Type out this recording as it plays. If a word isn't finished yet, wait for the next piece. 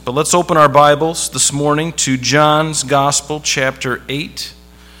But let's open our Bibles this morning to John's Gospel, chapter 8.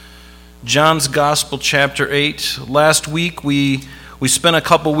 John's Gospel, chapter 8. Last week we spent a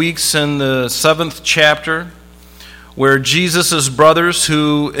couple weeks in the 7th chapter where Jesus' brothers,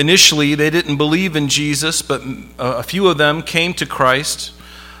 who initially they didn't believe in Jesus, but a few of them came to Christ.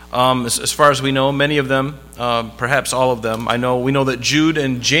 As far as we know, many of them, perhaps all of them. We know that Jude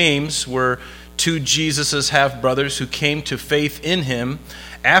and James were two Jesus' half-brothers who came to faith in him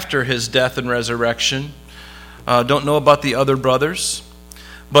after his death and resurrection. Don't know about the other brothers.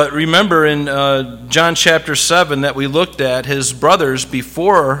 But remember in John chapter 7 that we looked at, his brothers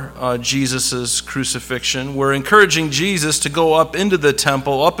before Jesus' crucifixion were encouraging Jesus to go up into the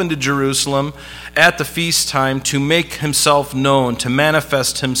temple, up into Jerusalem at the feast time to make himself known, to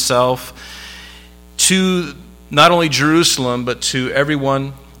manifest himself to not only Jerusalem, but to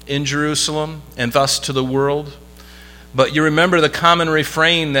everyone in Jerusalem and thus to the world. But you remember the common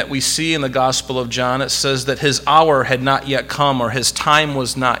refrain that we see in the Gospel of John. It says that his hour had not yet come, or his time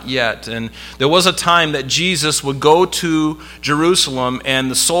was not yet. And there was a time that Jesus would go to Jerusalem,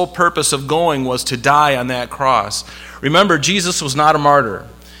 and the sole purpose of going was to die on that cross. Remember, Jesus was not a martyr.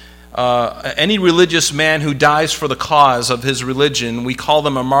 Any religious man who dies for the cause of his religion, we call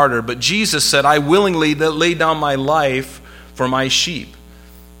them a martyr. But Jesus said, I willingly lay down my life for my sheep.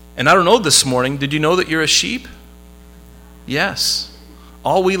 And I don't know this morning, did you know that you're a sheep? Yes.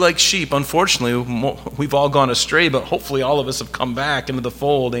 All we like sheep. Unfortunately, we've all gone astray, but hopefully all of us have come back into the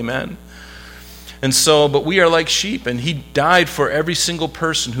fold. Amen. And so, but we are like sheep, and he died for every single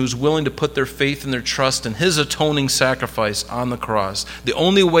person who's willing to put their faith and their trust in his atoning sacrifice on the cross. The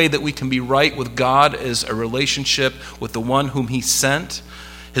only way that we can be right with God is a relationship with the one whom he sent.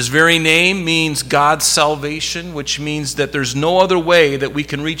 His very name means God's salvation, which means that there's no other way that we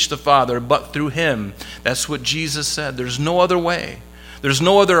can reach the Father but through him. That's what Jesus said. There's no other way. There's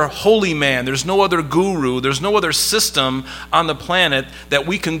no other holy man. There's no other guru. There's no other system on the planet that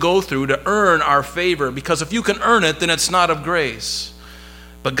we can go through to earn our favor. Because if you can earn it, then it's not of grace.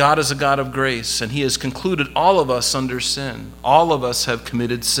 But God is a God of grace, and he has concluded all of us under sin. All of us have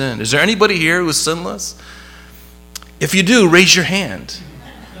committed sin. Is there anybody here who is sinless? If you do, raise your hand.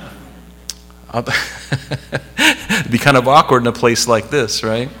 It'd be kind of awkward in a place like this,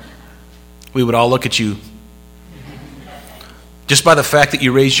 right? We would all look at you. Just by the fact that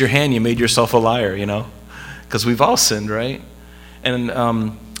you raised your hand, you made yourself a liar, because we've all sinned, right?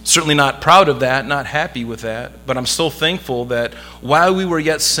 And certainly not proud of that, not happy with that, but I'm so thankful that while we were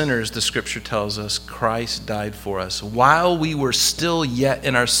yet sinners, the scripture tells us, Christ died for us. While we were still yet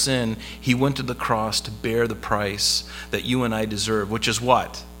in our sin, he went to the cross to bear the price that you and I deserve, which is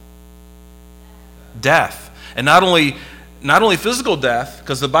what? Death. And not only physical death,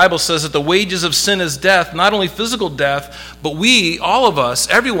 because the Bible says that the wages of sin is death, not only physical death, but we, all of us,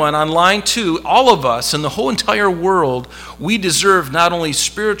 everyone on line 2, all of us in the whole entire world, we deserve not only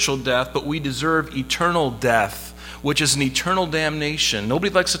spiritual death, but we deserve eternal death, which is an eternal damnation.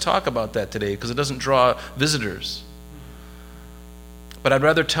 Nobody likes to talk about that today because it doesn't draw visitors. But I'd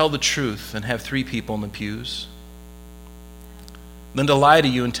rather tell the truth and have 3 people in the pews than to lie to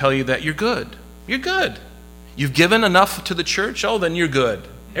you and tell you that you're good. You're good. You've given enough to the church? Oh, then you're good.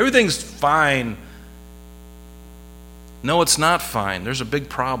 Everything's fine. No, it's not fine. There's a big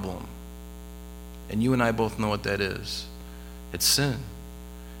problem. And you and I both know what that is. It's sin.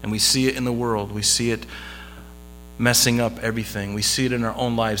 And we see it in the world. We see it messing up everything. We see it in our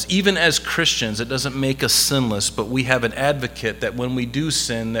own lives. Even as Christians, it doesn't make us sinless, but we have an advocate that when we do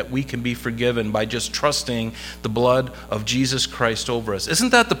sin, that we can be forgiven by just trusting the blood of Jesus Christ over us.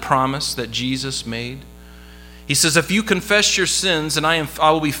 Isn't that the promise that Jesus made? He says, if you confess your sins, and I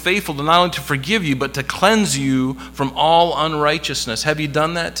will be faithful to not only to forgive you, but to cleanse you from all unrighteousness. Have you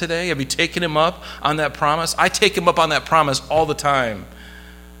done that today? Have you taken him up on that promise? I take him up on that promise all the time.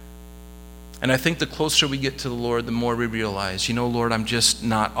 And I think the closer we get to the Lord, the more we realize, Lord, I'm just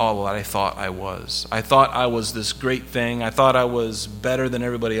not all that I thought I was. I thought I was this great thing. I thought I was better than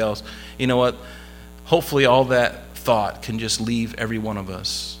everybody else. You know what? Hopefully all that thought can just leave every one of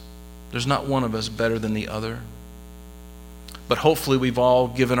us. There's not one of us better than the other. But hopefully we've all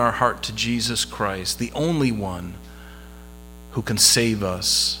given our heart to Jesus Christ, the only one who can save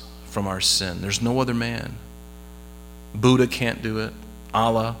us from our sin. There's no other man. Buddha can't do it.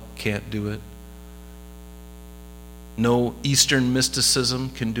 Allah can't do it. No Eastern mysticism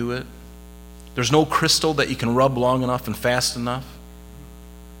can do it. There's no crystal that you can rub long enough and fast enough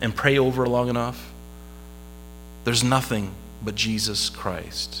and pray over long enough. There's nothing but Jesus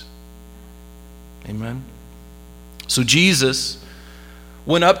Christ. Amen? So Jesus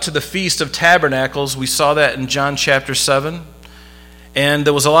went up to the Feast of Tabernacles. We saw that in John chapter 7. And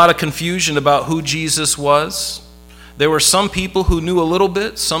there was a lot of confusion about who Jesus was. There were some people who knew a little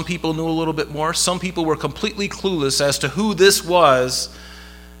bit, some people knew a little bit more, some people were completely clueless as to who this was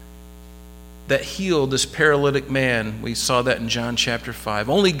that healed this paralytic man. We saw that in John chapter 5.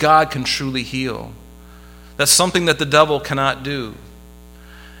 Only God can truly heal. That's something that the devil cannot do.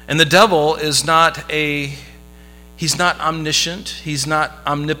 And the devil is he's not omniscient, he's not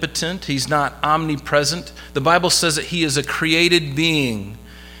omnipotent, he's not omnipresent. The Bible says that he is a created being,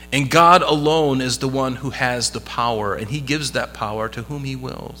 and God alone is the one who has the power, and he gives that power to whom he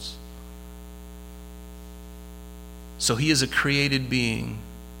wills. So he is a created being.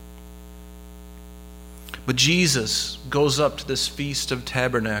 But Jesus goes up to this Feast of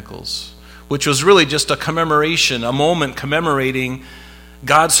Tabernacles, which was really just a commemoration, a moment commemorating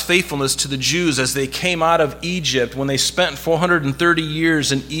God's faithfulness to the Jews as they came out of Egypt, when they spent 430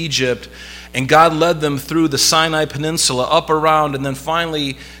 years in Egypt, and God led them through the Sinai Peninsula, up around, and then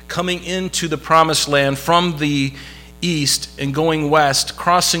finally coming into the Promised Land from the east and going west,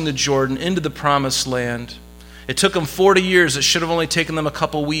 crossing the Jordan into the Promised Land. It took them 40 years. It should have only taken them a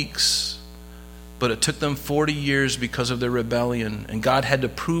couple weeks. But it took them 40 years because of their rebellion, and God had to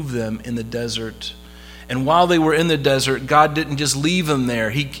prove them in the desert. And while they were in the desert, God didn't just leave them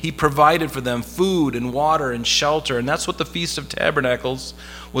there. He provided for them food and water and shelter, and that's what the Feast of Tabernacles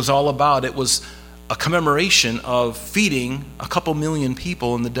was all about. It was a commemoration of feeding a couple million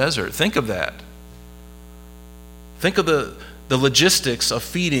people in the desert. Think of that. Think of the logistics of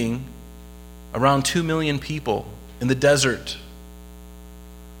feeding around 2 million people in the desert.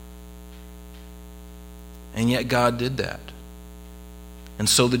 And yet God did that. And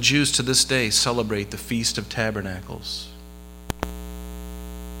so the Jews to this day celebrate the Feast of Tabernacles.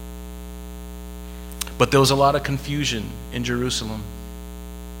 But there was a lot of confusion in Jerusalem.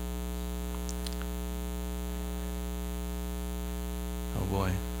 Oh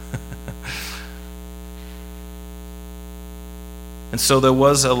boy. And so there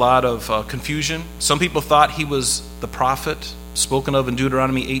was a lot of confusion. Some people thought he was the prophet spoken of in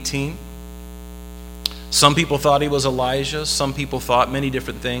Deuteronomy 18. Some people thought he was Elijah. Some people thought many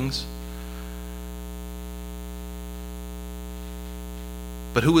different things.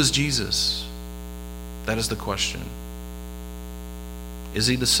 But who is Jesus? That is the question. Is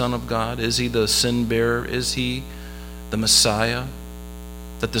he the Son of God? Is he the sin bearer? Is he the Messiah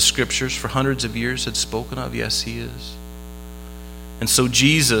that the Scriptures for hundreds of years had spoken of? Yes, he is. And so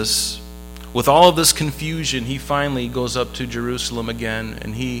Jesus, with all of this confusion, he finally goes up to Jerusalem again,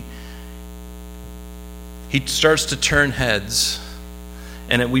 and he starts to turn heads.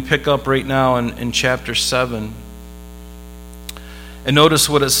 And we pick up right now in chapter 7. And notice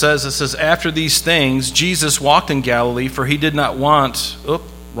what it says. It says, after these things, Jesus walked in Galilee, for he did not want...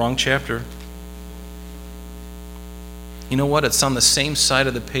 wrong chapter. You know what? It's on the same side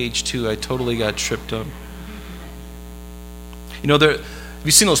of the page, too. I totally got tripped up. You know, have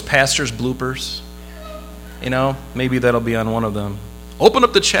you seen those pastors' bloopers? You know, maybe that'll be on one of them. Open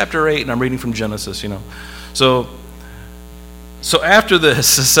up to chapter 8, and I'm reading from Genesis, you know. So after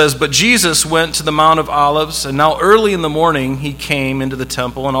this, it says, but Jesus went to the Mount of Olives, and now early in the morning he came into the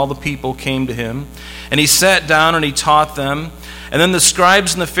temple, and all the people came to him. And he sat down and he taught them. And then the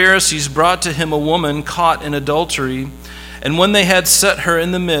scribes and the Pharisees brought to him a woman caught in adultery. And when they had set her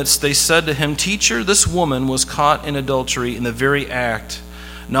in the midst, they said to him, Teacher, this woman was caught in adultery in the very act.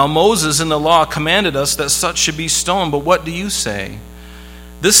 Now Moses in the law commanded us that such should be stoned, but what do you say?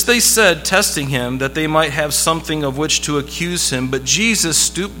 This they said, testing him, that they might have something of which to accuse him. But Jesus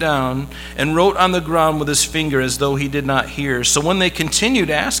stooped down and wrote on the ground with his finger as though he did not hear. So when they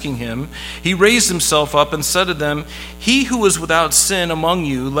continued asking him, he raised himself up and said to them, He who is without sin among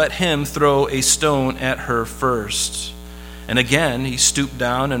you, let him throw a stone at her first. And again he stooped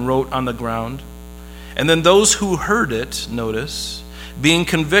down and wrote on the ground. And then those who heard it, notice, being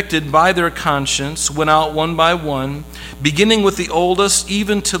convicted by their conscience, went out one by one, beginning with the oldest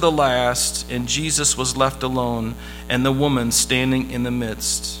even to the last, and Jesus was left alone, and the woman standing in the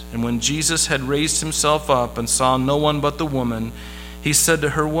midst. And when Jesus had raised himself up and saw no one but the woman, he said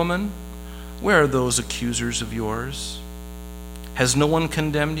to her, Woman, where are those accusers of yours? Has no one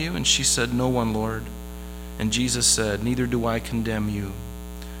condemned you? And she said, No one, Lord. And Jesus said, Neither do I condemn you.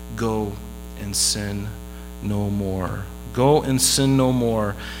 Go and sin no more. Go and sin no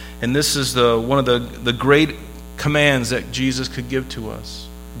more. And this is one of the great commands that Jesus could give to us.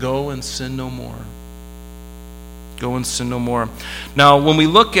 Go and sin no more. Go and sin no more. Now, when we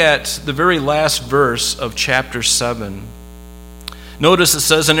look at the very last verse of chapter 7, notice it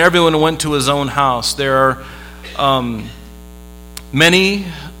says, And everyone went to his own house. There are many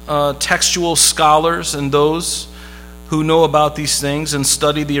textual scholars and those who know about these things and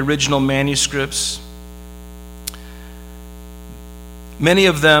study the original manuscripts. Many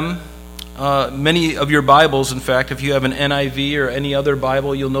of them, many of your Bibles, in fact, if you have an NIV or any other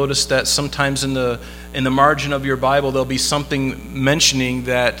Bible, you'll notice that sometimes in the margin of your Bible there'll be something mentioning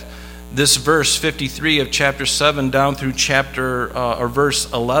that this verse 53 of chapter 7 down through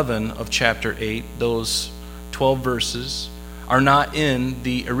verse 11 of chapter 8, those 12 verses, are not in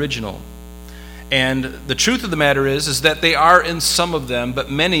the original. And the truth of the matter is that they are in some of them, but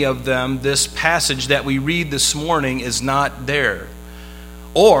many of them, this passage that we read this morning is not there.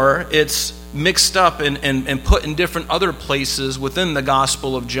 Or it's mixed up and put in different other places within the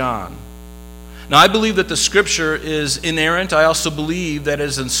Gospel of John. Now, I believe that the Scripture is inerrant. I also believe that it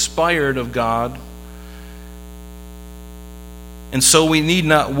is inspired of God. And so we need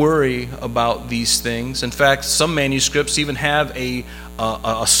not worry about these things. In fact, some manuscripts even have a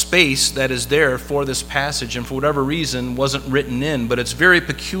space that is there for this passage, and for whatever reason wasn't written in. But it's very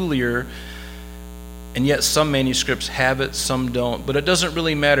peculiar, and yet some manuscripts have it, some don't. But it doesn't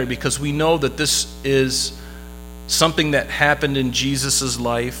really matter, because we know that this is something that happened in Jesus'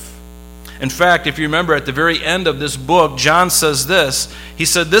 life. In fact, if you remember at the very end of this book, John says this. He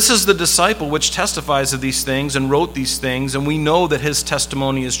said, "This is the disciple which testifies of these things and wrote these things, and we know that his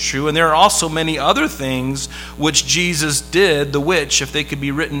testimony is true. And there are also many other things which Jesus did, the which, if they could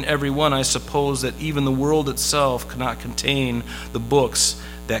be written every one, I suppose that even the world itself could not contain the books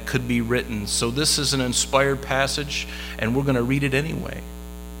that could be written." So this is an inspired passage, and we're going to read it anyway.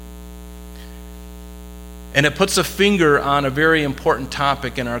 And it puts a finger on a very important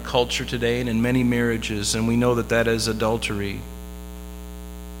topic in our culture today and in many marriages, and we know that that is adultery.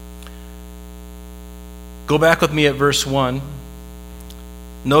 Go back with me at verse 1.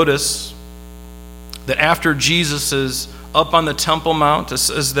 Notice that after Jesus is up on the Temple Mount, it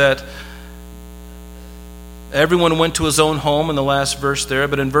says that everyone went to his own home in the last verse there,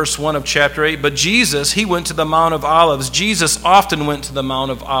 but in verse 1 of chapter 8, but Jesus, he went to the Mount of Olives. Jesus often went to the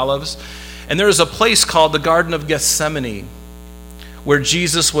Mount of Olives. And there is a place called the Garden of Gethsemane where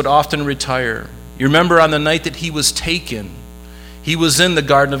Jesus would often retire. You remember on the night that he was taken, he was in the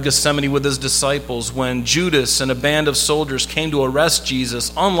Garden of Gethsemane with his disciples when Judas and a band of soldiers came to arrest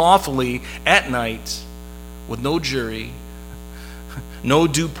Jesus unlawfully at night with no jury, no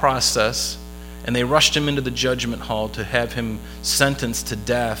due process, and they rushed him into the judgment hall to have him sentenced to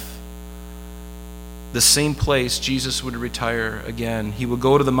death. The same place Jesus would retire again. He would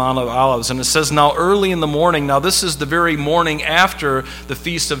go to the Mount of Olives. And it says, now early in the morning, now this is the very morning after the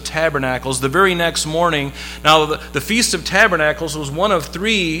Feast of Tabernacles, the very next morning. Now the Feast of Tabernacles was one of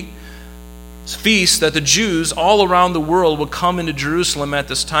 3 feasts that the Jews all around the world would come into Jerusalem at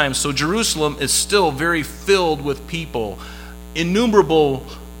this time. So Jerusalem is still very filled with people. Innumerable,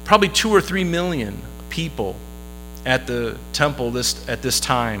 probably 2 or 3 million people at the temple at this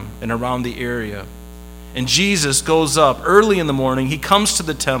time and around the area. And Jesus goes up early in the morning. He comes to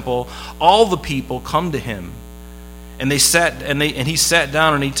the temple. All the people come to him. And he sat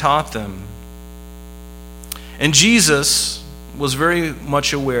down and he taught them. And Jesus was very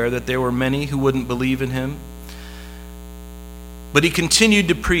much aware that there were many who wouldn't believe in him. But he continued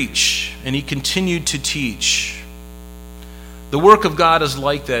to preach and he continued to teach. The work of God is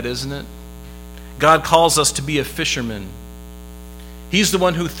like that, isn't it? God calls us to be a fisherman. He's the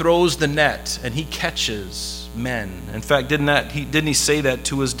one who throws the net, and he catches men. In fact, didn't he say that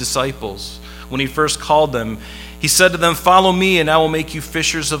to his disciples when he first called them? He said to them, "Follow me, and I will make you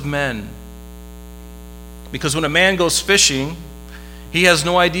fishers of men." Because when a man goes fishing, he has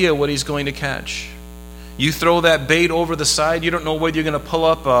no idea what he's going to catch. You throw that bait over the side, you don't know whether you're going to pull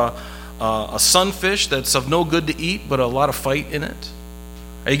up a sunfish that's of no good to eat, but a lot of fight in it.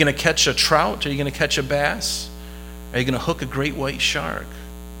 Are you going to catch a trout? Are you going to catch a bass? Are you going to hook a great white shark?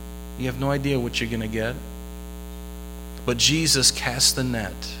 You have no idea what you're going to get. But Jesus cast the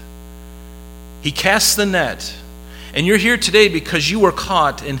net. He cast the net. And you're here today because you were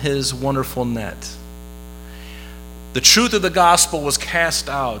caught in his wonderful net. The truth of the gospel was cast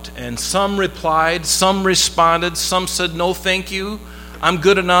out. And some replied, some responded, some said, "No, thank you. I'm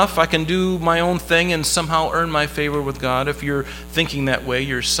good enough. I can do my own thing and somehow earn my favor with God." If you're thinking that way,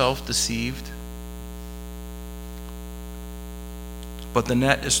 you're self-deceived. But the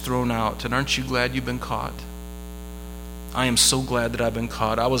net is thrown out, and aren't you glad you've been caught? I am so glad that I've been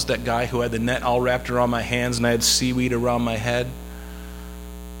caught. I was that guy who had the net all wrapped around my hands, and I had seaweed around my head.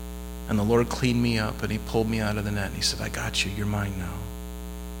 And the Lord cleaned me up, and he pulled me out of the net, and he said, "I got you. You're mine now.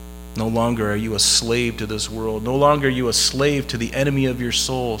 No longer are you a slave to this world. No longer are you a slave to the enemy of your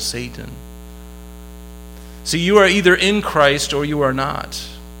soul, Satan." See, you are either in Christ or you are not.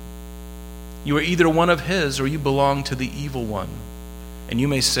 You are either one of his or you belong to the evil one. And you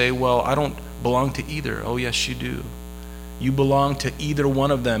may say, well, I don't belong to either. Oh, yes, you do. You belong to either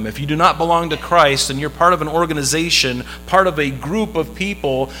one of them. If you do not belong to Christ, then you're part of an organization, part of a group of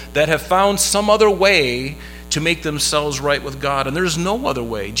people that have found some other way to make themselves right with God. And there's no other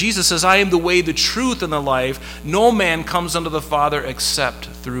way. Jesus says, I am the way, the truth, and the life. No man comes unto the Father except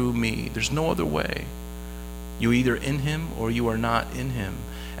through me. There's no other way. You're either in him or you are not in him.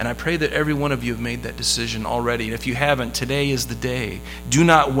 And I pray that every one of you have made that decision already. And if you haven't, today is the day. Do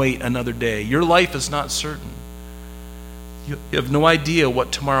not wait another day. Your life is not certain. You have no idea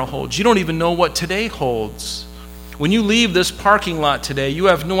what tomorrow holds. You don't even know what today holds. When you leave this parking lot today, you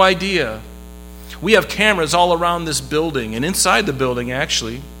have no idea. We have cameras all around this building and inside the building,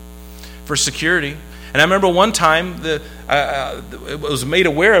 actually, for security. And I remember one time I was made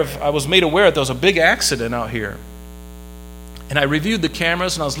aware that there was a big accident out here. And I reviewed the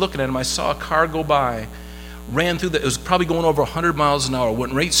cameras and I was looking at them. I saw a car go by, ran through it was probably going over 100 miles an hour,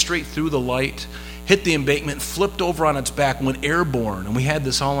 went right straight through the light, hit the embankment, flipped over on its back, went airborne, and we had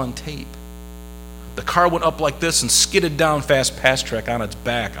this all on tape. The car went up like this and skidded down fast past track on its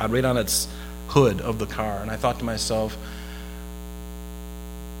back, right on its hood of the car. And I thought to myself,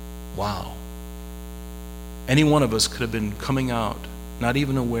 wow. Any one of us could have been coming out, not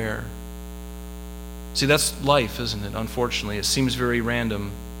even aware. See, that's life, isn't it? Unfortunately, it seems very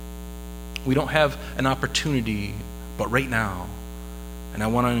random. We don't have an opportunity, but right now. And I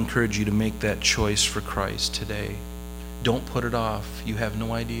want to encourage you to make that choice for Christ today. Don't put it off. You have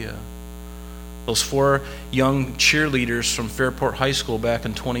no idea. Those 4 young cheerleaders from Fairport High School back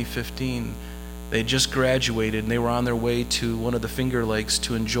in 2015, they had just graduated and they were on their way to one of the Finger Lakes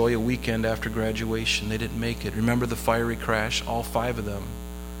to enjoy a weekend after graduation. They didn't make it. Remember the fiery crash? All 5 of them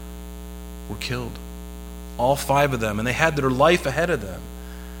were killed. All 5 of them. And they had their life ahead of them.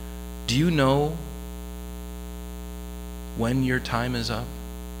 Do you know when your time is up?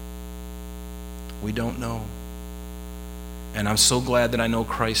 We don't know. And I'm so glad that I know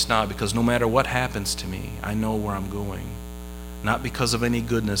Christ now, because no matter what happens to me, I know where I'm going. Not because of any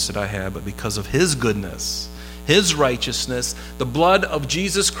goodness that I have, but because of his goodness, his righteousness. The blood of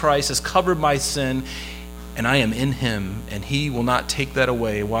Jesus Christ has covered my sin, and I am in him, and he will not take that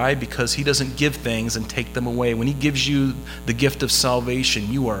away. Why? Because he doesn't give things and take them away. When he gives you the gift of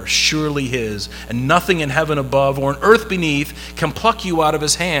salvation, you are surely his, and nothing in heaven above or on earth beneath can pluck you out of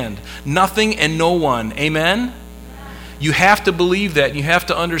his hand. Nothing and no one. Amen? You have to believe that, and you have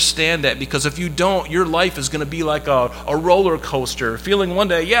to understand that, because if you don't, your life is going to be like a roller coaster, feeling one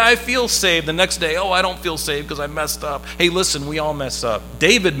day, yeah, I feel saved. The next day, oh, I don't feel saved because I messed up. Hey, listen, we all mess up.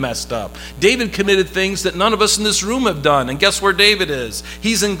 David messed up. David committed things that none of us in this room have done. And guess where David is?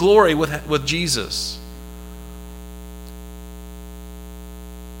 He's in glory with Jesus.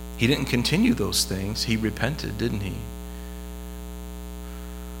 He didn't continue those things. He repented, didn't he?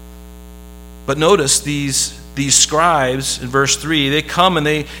 But notice these scribes in verse 3, they come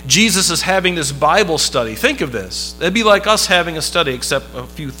and Jesus is having this Bible study. Think of this. It'd be like us having a study, except a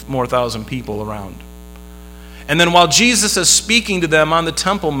few more thousand people around. And then while Jesus is speaking to them on the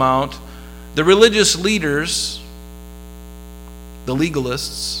Temple Mount, the religious leaders, the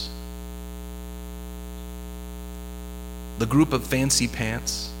legalists, the group of fancy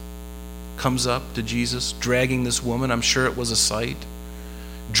pants comes up to Jesus, dragging this woman. I'm sure it was a sight.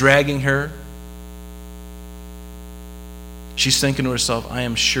 Dragging her. She's thinking to herself, I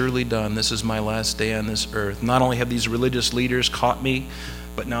am surely done. This is my last day on this earth. Not only have these religious leaders caught me,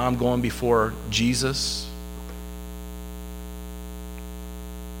 but now I'm going before Jesus.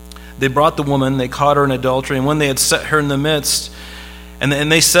 They brought the woman, they caught her in adultery, and when they had set her in the midst, and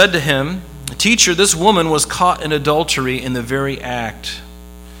they said to him, Teacher, this woman was caught in adultery in the very act.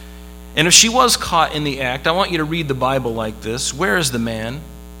 And if she was caught in the act, I want you to read the Bible like this. Where is the man?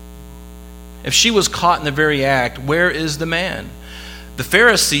 If she was caught in the very act, where is the man? The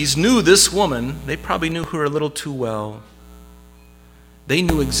Pharisees knew this woman. They probably knew her a little too well. They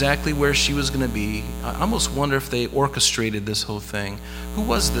knew exactly where she was going to be. I almost wonder if they orchestrated this whole thing. Who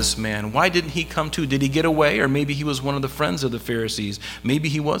was this man? Why didn't he come too? Did he get away? Or maybe he was one of the friends of the Pharisees. Maybe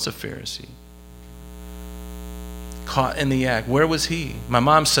he was a Pharisee. Caught in the act. Where was he? My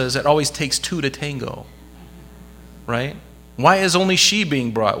mom says it always takes 2 to tango. Right? Why is only she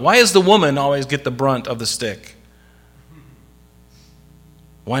being brought? Why does the woman always get the brunt of the stick?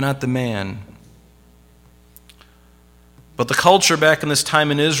 Why not the man? But the culture back in this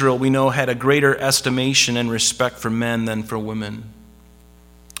time in Israel, we know, had a greater estimation and respect for men than for women.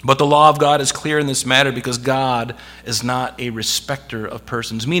 But the law of God is clear in this matter, because God is not a respecter of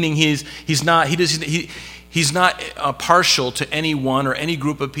persons. Meaning he's not partial to any one or any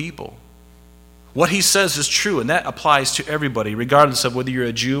group of people. What he says is true, and that applies to everybody, regardless of whether you're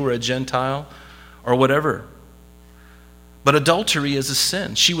a Jew or a Gentile or whatever. But adultery is a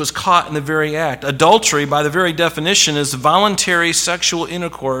sin. She was caught in the very act. Adultery, by the very definition, is voluntary sexual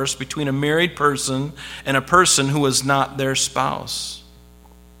intercourse between a married person and a person who is not their spouse.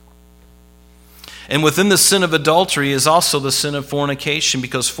 And within the sin of adultery is also the sin of fornication,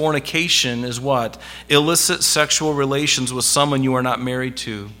 because fornication is what? Illicit sexual relations with someone you are not married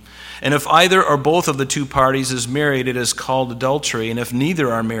to. And if either or both of the two parties is married, it is called adultery. And if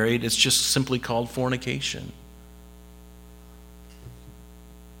neither are married, it's just simply called fornication.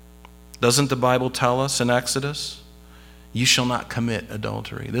 Doesn't the Bible tell us in Exodus? You shall not commit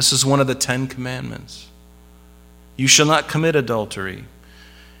adultery. This is one of the 10 commandments. You shall not commit adultery.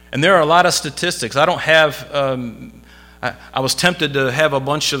 And there are a lot of statistics. I don't have, I was tempted to have a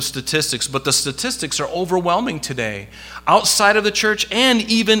bunch of statistics, but the statistics are overwhelming today. Outside of the church and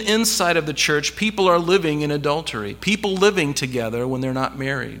even inside of the church, people are living in adultery. People living together when they're not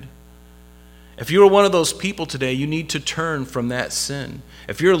married. If you are one of those people today, you need to turn from that sin.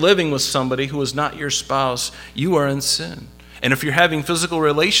 If you're living with somebody who is not your spouse, you are in sin. And if you're having physical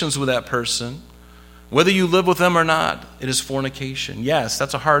relations with that person, whether you live with them or not, it is fornication. Yes,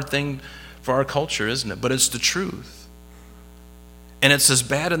 that's a hard thing for our culture, isn't it? But it's the truth. And it's as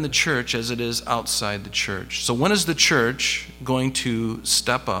bad in the church as it is outside the church. So when is the church going to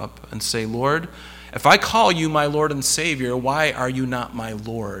step up and say, Lord, if I call you my Lord and Savior, why are you not my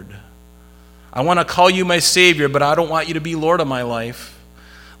Lord? I want to call you my Savior, but I don't want you to be Lord of my life.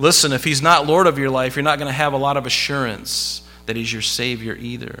 Listen, if he's not Lord of your life, you're not going to have a lot of assurance that he's your Savior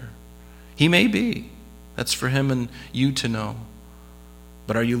either. He may be. That's for him and you to know.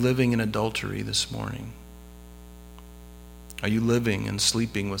 But are you living in adultery this morning? Are you living and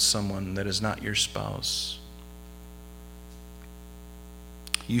sleeping with someone that is not your spouse?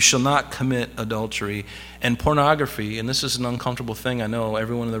 You shall not commit adultery. And pornography, and this is an uncomfortable thing, I know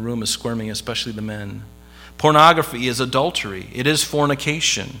everyone in the room is squirming, especially the men. Pornography is adultery. It is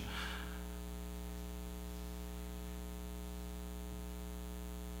fornication.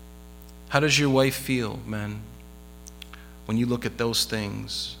 How does your wife feel, men, when you look at those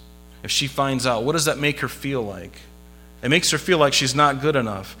things? If she finds out, what does that make her feel like? It makes her feel like she's not good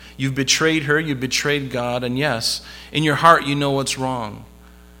enough. You've betrayed her, you've betrayed God, and yes, in your heart you know what's wrong.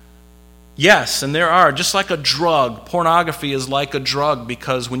 Yes, and there are, just like a drug, pornography is like a drug,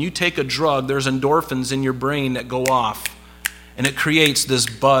 because when you take a drug, there's endorphins in your brain that go off, and it creates this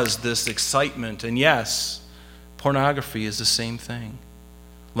buzz, this excitement. And yes, pornography is the same thing.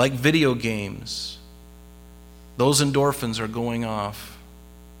 Like video games, those endorphins are going off.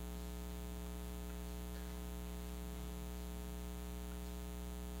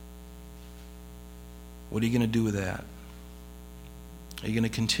 What are you going to do with that? Are you going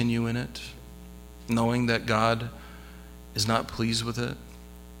to continue in it, knowing that God is not pleased with it?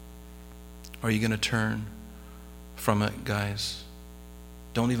 Or are you going to turn from it, guys?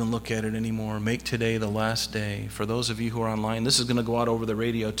 Don't even look at it anymore. Make today the last day. For those of you who are online, this is going to go out over the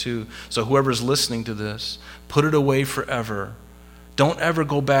radio too. So whoever's listening to this, put it away forever. Don't ever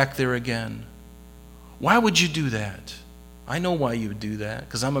go back there again. Why would you do that? I know why you would do that,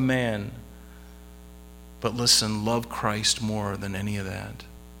 because I'm a man. But listen, love Christ more than any of that.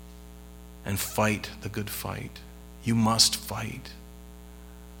 And fight the good fight. You must fight.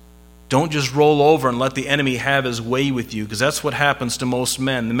 Don't just roll over and let the enemy have his way with you, because that's what happens to most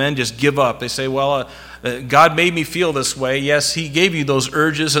men. The men just give up. They say, well, God made me feel this way. Yes, he gave you those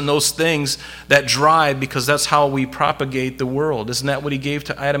urges and those things, that drive, because that's how we propagate the world. Isn't that what he gave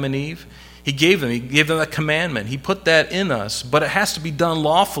to Adam and Eve? He gave them a commandment. He put that in us, but it has to be done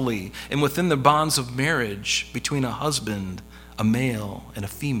lawfully and within the bonds of marriage between a husband, a male, and a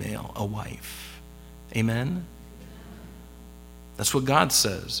female, a wife. Amen? That's what God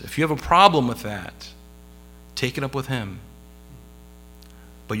says. If you have a problem with that, take it up with him.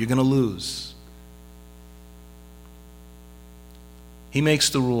 But you're going to lose. He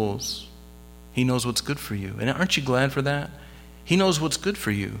makes the rules. He knows what's good for you. And aren't you glad for that? He knows what's good for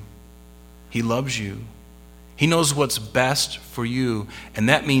you. He loves you. He knows what's best for you. And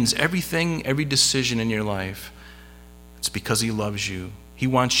that means everything, every decision in your life, it's because he loves you. He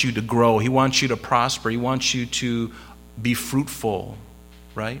wants you to grow. He wants you to prosper. He wants you to be fruitful,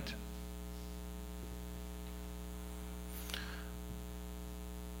 right?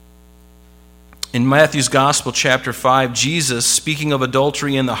 In Matthew's Gospel, chapter 5, Jesus, speaking of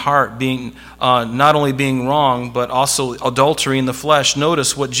adultery in the heart, being not only being wrong, but also adultery in the flesh.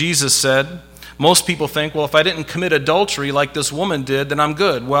 Notice what Jesus said. Most people think, well, if I didn't commit adultery like this woman did, then I'm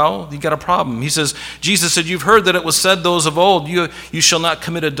good. Well, you got a problem. He says, Jesus said, you've heard that it was said those of old, you shall not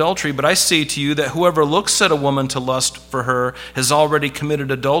commit adultery. But I say to you that whoever looks at a woman to lust for her has already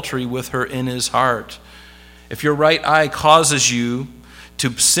committed adultery with her in his heart. If your right eye causes you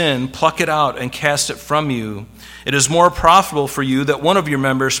to sin, pluck it out and cast it from you. It is more profitable for you that one of your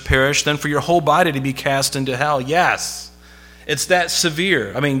members perish than for your whole body to be cast into hell. Yes. It's that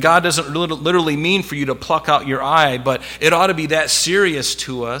severe. I mean, God doesn't literally mean for you to pluck out your eye, but it ought to be that serious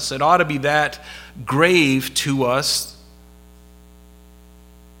to us. It ought to be that grave to us.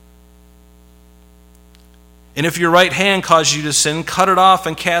 And if your right hand causes you to sin, cut it off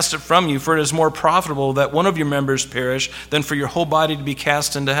and cast it from you, for it is more profitable that one of your members perish than for your whole body to be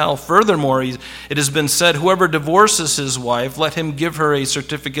cast into hell. Furthermore, it has been said, whoever divorces his wife, let him give her a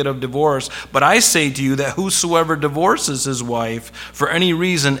certificate of divorce. But I say to you that whosoever divorces his wife for any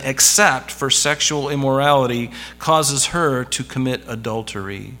reason except for sexual immorality causes her to commit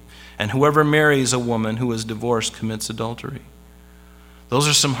adultery. And whoever marries a woman who is divorced commits adultery. Those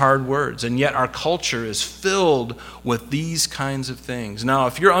are some hard words, and yet our culture is filled with these kinds of things. Now,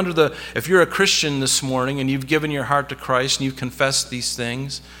 if you're a Christian this morning and you've given your heart to Christ and you've confessed these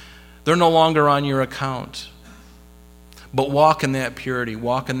things, they're no longer on your account. But walk in that purity,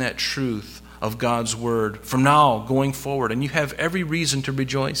 walk in that truth of God's word from now going forward, and you have every reason to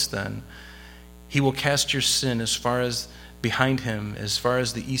rejoice then. He will cast your sin as far as behind him, as far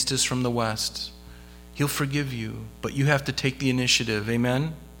as the east is from the west. He'll forgive you, but you have to take the initiative.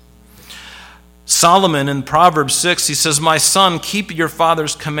 Amen? Solomon in Proverbs 6, he says, my son, keep your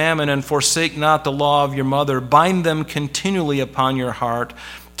father's commandment and forsake not the law of your mother. Bind them continually upon your heart.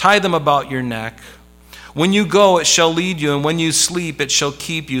 Tie them about your neck. When you go, it shall lead you, and when you sleep, it shall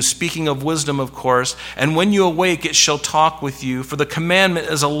keep you. Speaking of wisdom, of course. And when you awake, it shall talk with you. For the commandment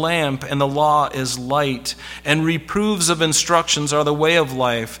is a lamp, and the law is light. And reproofs of instructions are the way of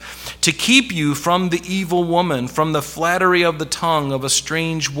life, to keep you from the evil woman, from the flattery of the tongue of a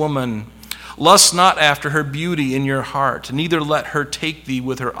strange woman. Lust not after her beauty in your heart, neither let her take thee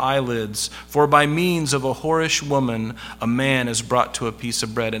with her eyelids. For by means of a whorish woman, a man is brought to a piece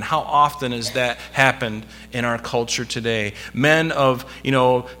of bread. And how often has that happened in our culture today? Men of,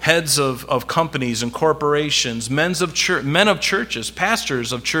 heads of companies and corporations, men of churches,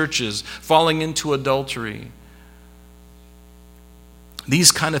 pastors of churches, falling into adultery.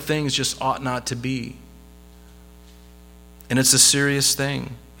 These kind of things just ought not to be. And it's a serious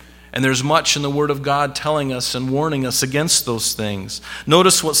thing. And there's much in the Word of God telling us and warning us against those things.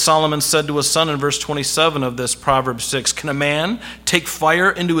 Notice what Solomon said to his son in verse 27 of this Proverbs 6. Can a man take fire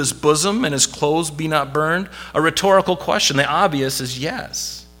into his bosom and his clothes be not burned? A rhetorical question. The obvious is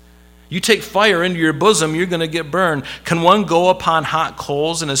yes. You take fire into your bosom, you're going to get burned. Can one go upon hot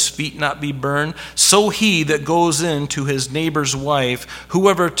coals and his feet not be burned? So he that goes in to his neighbor's wife,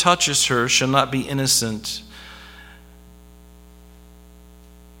 whoever touches her shall not be innocent.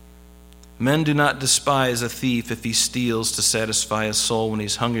 Men do not despise a thief if he steals to satisfy his soul when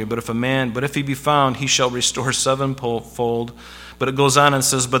he's hungry. But if he be found, he shall restore sevenfold. But it goes on and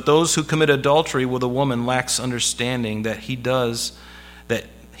says, but those who commit adultery with a woman lacks understanding that he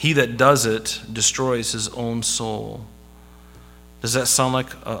that does it destroys his own soul. Does that sound like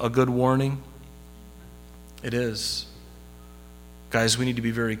a good warning? It is. Guys, we need to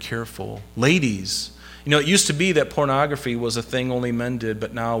be very careful. Ladies, it used to be that pornography was a thing only men did,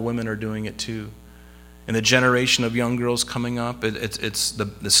 but now women are doing it too. And the generation of young girls coming up,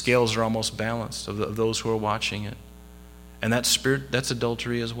 the scales are almost balanced of those who are watching it. And that's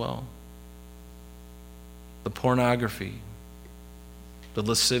adultery as well. The pornography, the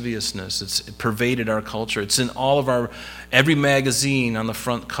lasciviousness, it's pervaded our culture. It's in all of every magazine on the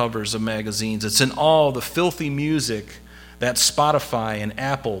front covers of magazines. It's in all the filthy music that Spotify and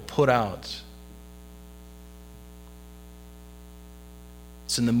Apple put out.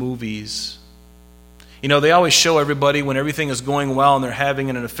 It's in the movies. They always show everybody when everything is going well and they're having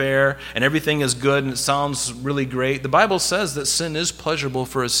an affair and everything is good and it sounds really great. The Bible says that sin is pleasurable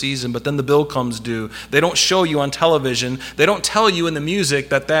for a season, but then the bill comes due. They don't show you on television. They don't tell you in the music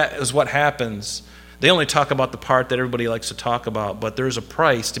that is what happens. They only talk about the part that everybody likes to talk about, but there's a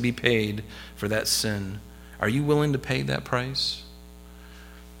price to be paid for that sin. Are you willing to pay that price?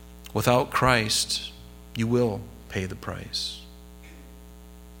 Without Christ, you will pay the price.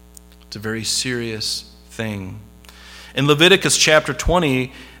 It's a very serious thing. In Leviticus chapter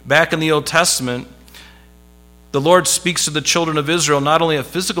 20, back in the Old Testament, the Lord speaks to the children of Israel not only of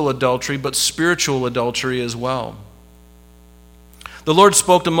physical adultery, but spiritual adultery as well. The Lord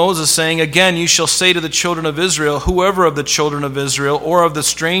spoke to Moses, saying, Again you shall say to the children of Israel, whoever of the children of Israel or of the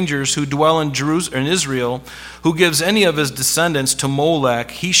strangers who dwell in Israel, who gives any of his descendants to Molech,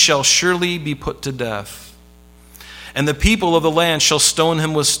 he shall surely be put to death. And the people of the land shall stone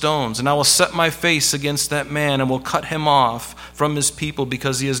him with stones, and I will set my face against that man and will cut him off from his people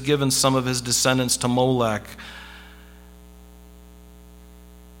because he has given some of his descendants to Molech.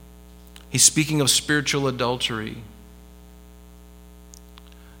 He's speaking of spiritual adultery.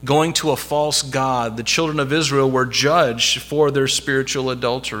 Going to a false god. The children of Israel were judged for their spiritual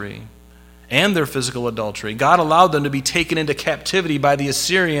adultery and their physical adultery. God allowed them to be taken into captivity by the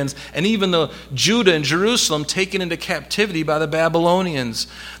Assyrians, and even the Judah and Jerusalem taken into captivity by the Babylonians.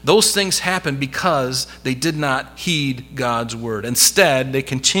 Those things happened because they did not heed God's word. Instead, they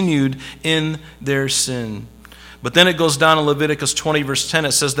continued in their sin. But then it goes down in Leviticus 20, verse 10.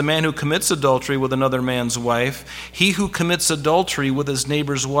 It says, The man who commits adultery with another man's wife, he who commits adultery with his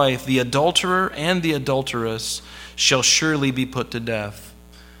neighbor's wife, the adulterer and the adulteress shall surely be put to death.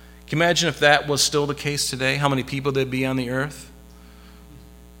 Can you imagine if that was still the case today? How many people there'd be on the earth?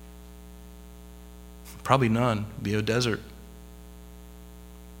 Probably none. It'd be a desert.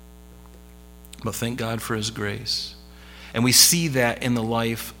 But thank God for his grace. And we see that in the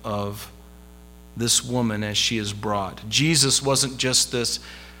life of this woman as she is brought. Jesus wasn't just this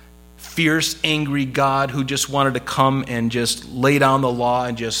fierce, angry God who just wanted to come and just lay down the law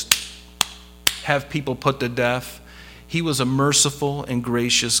and just have people put to death. He was a merciful and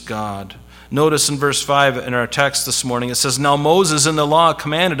gracious God. Notice in verse 5 in our text this morning, it says, Now Moses in the law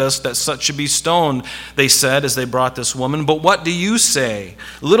commanded us that such should be stoned, they said, as they brought this woman. But what do you say?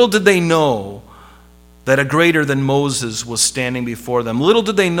 Little did they know that a greater than Moses was standing before them. Little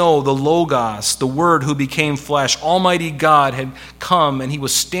did they know the Logos, the Word who became flesh, Almighty God, had come and he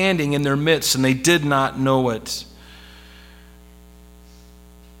was standing in their midst, and they did not know it.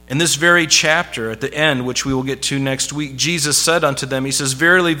 In this very chapter at the end, which we will get to next week, Jesus said unto them, he says,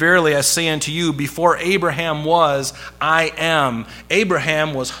 Verily, verily, I say unto you, before Abraham was, I am.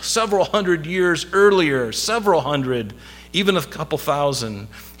 Abraham was several hundred years earlier, several hundred, even a couple thousand.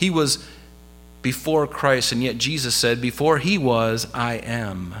 He was before Christ, and yet Jesus said, before he was, I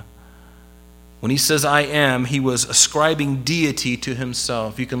am. When he says I am, he was ascribing deity to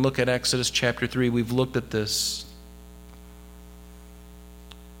himself. You can look at Exodus chapter 3. We've looked at this.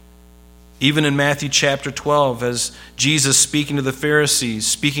 Even in Matthew chapter 12, as Jesus speaking to the Pharisees,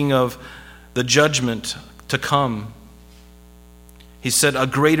 speaking of the judgment to come, he said, a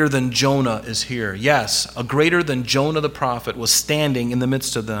greater than Jonah is here. Yes, a greater than Jonah the prophet was standing in the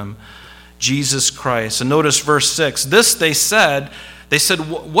midst of them. Jesus Christ. And notice verse 6. This they said,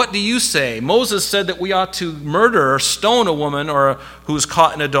 what do you say? Moses said that we ought to murder or stone a woman or who is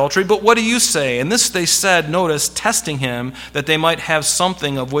caught in adultery, but what do you say? And this they said, notice, testing him, that they might have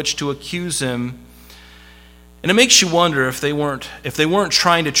something of which to accuse him. And it makes you wonder if they weren't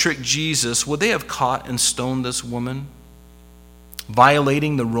trying to trick Jesus, would they have caught and stoned this woman,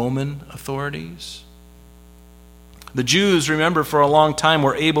 violating the Roman authorities? The Jews, remember, for a long time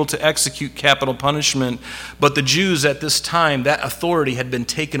were able to execute capital punishment, but the Jews at this time, that authority had been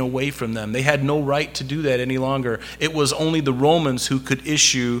taken away from them. They had no right to do that any longer. It was only the Romans who could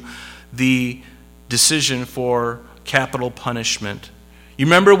issue the decision for capital punishment. You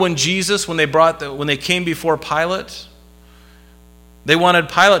remember when they came before Pilate? They wanted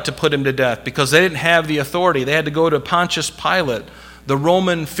Pilate to put him to death because they didn't have the authority. They had to go to Pontius Pilate, the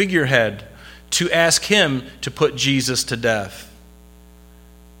Roman figurehead, to ask him to put Jesus to death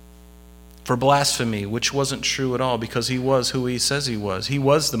for blasphemy, which wasn't true at all because he was who he says he was. He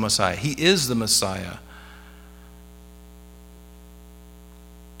was the Messiah. He is the Messiah.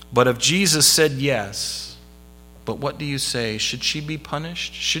 But if Jesus said yes, but what do you say? Should she be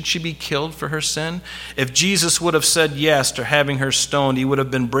punished? Should she be killed for her sin? If Jesus would have said yes to having her stoned, he would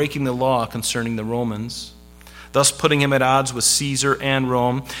have been breaking the law concerning the Romans, thus putting him at odds with Caesar and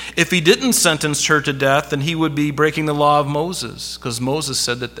Rome. If he didn't sentence her to death, then he would be breaking the law of Moses, because Moses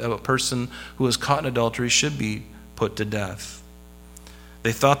said that a person who was caught in adultery should be put to death.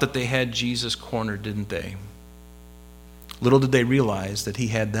 They thought that they had Jesus cornered, didn't they? Little did they realize that he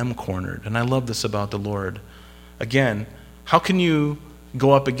had them cornered. And I love this about the Lord. Again, how can you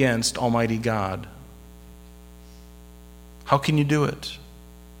go up against Almighty God? How can you do it?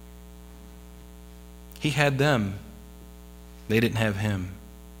 He had them. They didn't have him.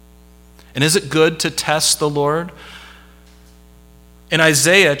 And is it good to test the Lord? In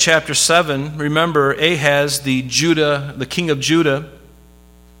Isaiah chapter 7, remember Ahaz, the king of Judah,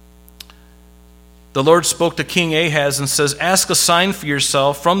 the Lord spoke to King Ahaz and says, Ask a sign for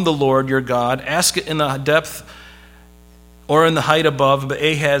yourself from the Lord your God. Ask it in the depth or in the height above, but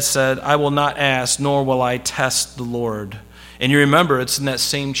Ahaz said, I will not ask, nor will I test the Lord. And you remember, it's in that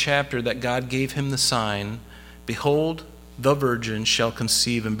same chapter that God gave him the sign, behold, the virgin shall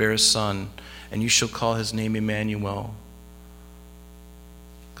conceive and bear a son, and you shall call his name Emmanuel.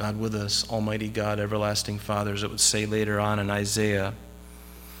 God with us, Almighty God, everlasting Father, as it would say later on in Isaiah.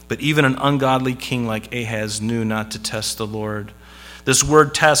 But even an ungodly king like Ahaz knew not to test the Lord. This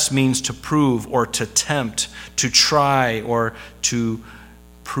word test means to prove or to tempt, to try or to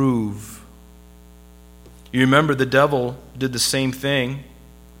prove. You remember the devil did the same thing.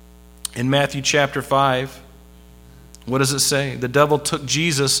 In Matthew chapter 5, what does it say? The devil took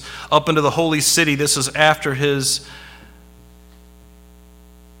Jesus up into the holy city. This is after his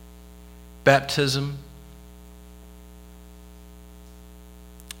baptism.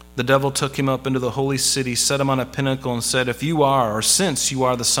 The devil took him up into the holy city, set him on a pinnacle, and said, if you are, or since you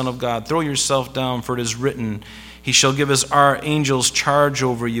are the Son of God, throw yourself down, for it is written, he shall give his angels charge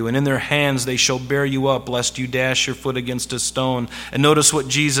over you, and in their hands they shall bear you up, lest you dash your foot against a stone. And notice what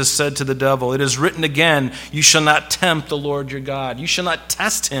Jesus said to the devil. It is written again, you shall not tempt the Lord your God. You shall not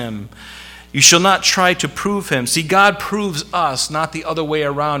test him. You shall not try to prove him. See, God proves us, not the other way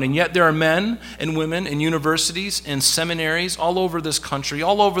around. And yet there are men and women in universities and seminaries all over this country,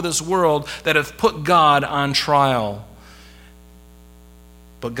 all over this world, that have put God on trial.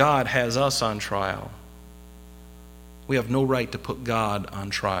 But God has us on trial. We have no right to put God on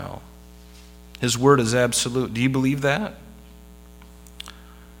trial. His word is absolute. Do you believe that?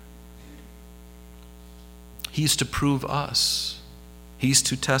 He's to prove us. He's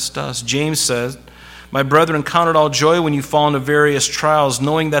to test us. James says, my brethren, count it all joy when you fall into various trials,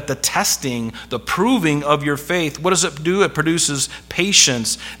 knowing that the testing, the proving of your faith, what does it do? It produces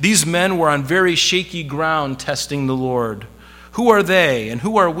patience. These men were on very shaky ground testing the Lord. Who are they and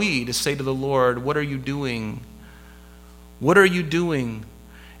who are we to say to the Lord, what are you doing? What are you doing?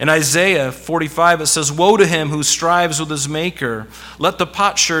 In Isaiah 45, it says, woe to him who strives with his maker. Let the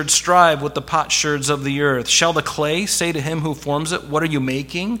potsherd strive with the potsherds of the earth. Shall the clay say to him who forms it, what are you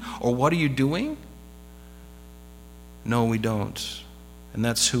making? Or what are you doing? No, we don't. And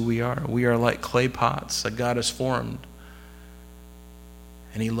that's who we are. We are like clay pots that God has formed.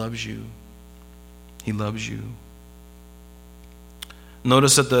 And he loves you. He loves you.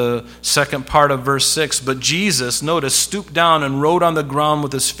 Notice at the second part of verse 6, but Jesus, notice, stooped down and wrote on the ground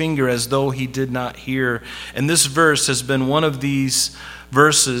with his finger as though he did not hear. And this verse has been one of these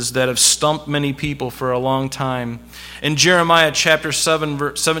verses that have stumped many people for a long time. In Jeremiah chapter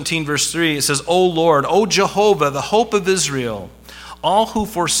 17, verse 3, it says, O Lord, O Jehovah, the hope of Israel, all who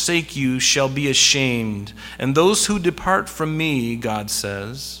forsake you shall be ashamed, and those who depart from me, God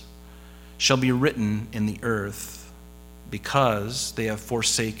says, shall be written in the earth, because they have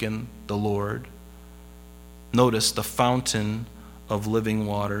forsaken the Lord. Notice the fountain of living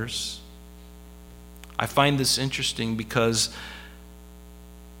waters. I find this interesting because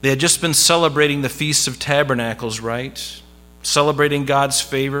they had just been celebrating the Feast of Tabernacles, right? Celebrating God's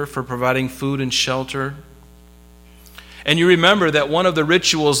favor for providing food and shelter. And you remember that one of the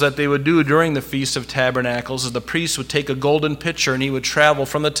rituals that they would do during the Feast of Tabernacles is the priest would take a golden pitcher and he would travel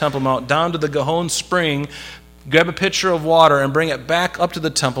from the Temple Mount down to the Gihon spring, grab a pitcher of water and bring it back up to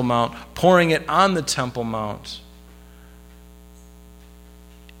the Temple Mount, pouring it on the Temple Mount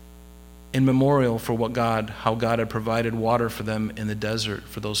in memorial for how God had provided water for them in the desert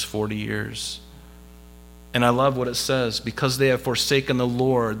for those 40 years. And I love what it says, because they have forsaken the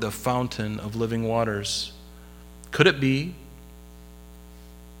Lord, the fountain of living waters. Could it be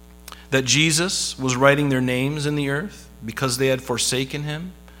that Jesus was writing their names in the earth because they had forsaken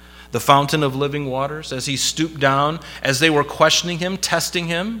him? The fountain of living waters, as he stooped down, as they were questioning him, testing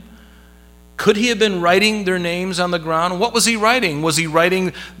him. Could he have been writing their names on the ground? What was he writing? Was he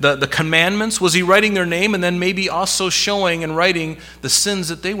writing the commandments? Was he writing their name and then maybe also showing and writing the sins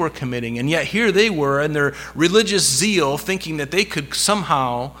that they were committing? And yet here they were in their religious zeal, thinking that they could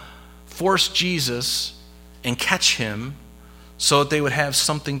somehow force Jesus and catch him so that they would have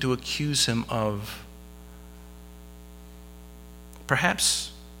something to accuse him of.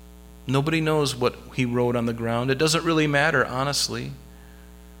 Perhaps nobody knows what he wrote on the ground. It doesn't really matter, honestly.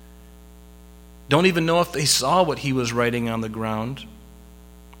 Don't even know if they saw what he was writing on the ground.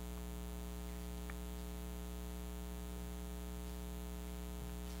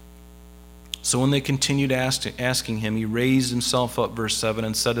 So when they continued asking him, he raised himself up, verse 7,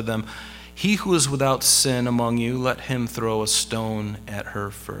 and said to them, he who is without sin among you, let him throw a stone at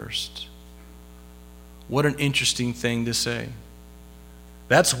her first. What an interesting thing to say.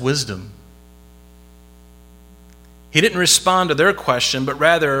 That's wisdom. He didn't respond to their question, but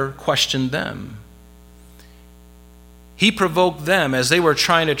rather questioned them. He provoked them as they were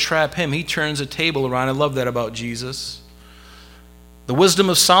trying to trap him. He turns a table around. I love that about Jesus. The wisdom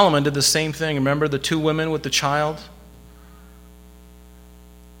of Solomon did the same thing. Remember the two women with the child?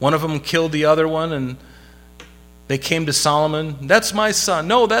 One of them killed the other one, and they came to Solomon. That's my son.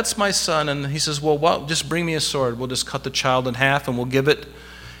 No, that's my son. And he says, well, just bring me a sword. We'll just cut the child in half and we'll give it.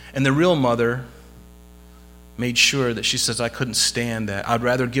 And the real mother made sure that she says, I couldn't stand that. I'd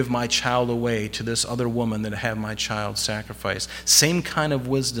rather give my child away to this other woman than to have my child sacrificed. Same kind of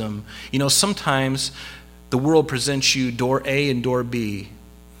wisdom. Sometimes the world presents you door A and door B,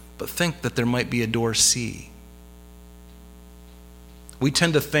 but think that there might be a door C. We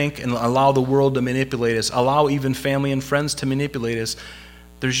tend to think and allow the world to manipulate us, allow even family and friends to manipulate us.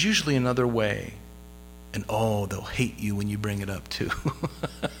 There's usually another way. And they'll hate you when you bring it up too.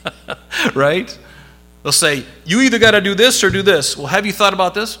 Right? They'll say, you either got to do this or do this. Well, have you thought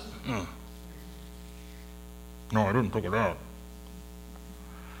about this? No, I didn't think of that.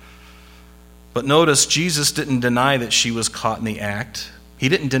 But notice, Jesus didn't deny that she was caught in the act. He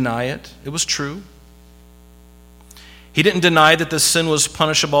didn't deny it. It was true. He didn't deny that this sin was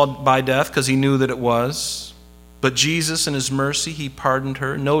punishable by death because he knew that it was. But Jesus, in his mercy, he pardoned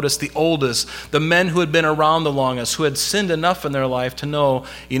her. Notice the oldest, the men who had been around the longest, who had sinned enough in their life to know,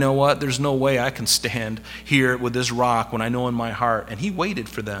 you know what, there's no way I can stand here with this rock when I know in my heart. And he waited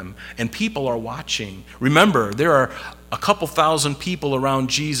for them. And people are watching. Remember, there are a couple thousand people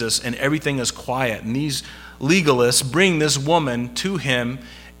around Jesus and everything is quiet. And these legalists bring this woman to him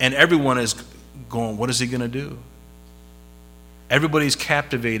and everyone is going, what is he going to do? Everybody's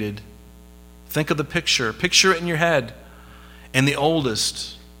captivated. Think of the picture. Picture it in your head. And the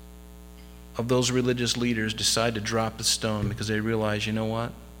oldest of those religious leaders decide to drop the stone because they realize, you know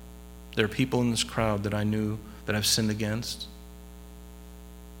what? There are people in this crowd that I knew that I've sinned against.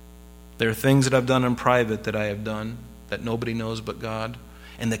 There are things that I've done in private that I have done that nobody knows but God.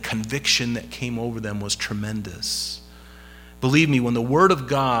 And the conviction that came over them was tremendous. Believe me, when the Word of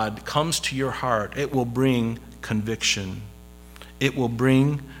God comes to your heart, it will bring conviction. It will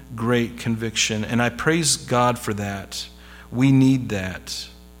bring great conviction. And I praise God for that. We need that.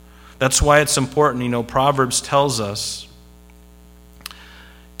 That's why it's important. Proverbs tells us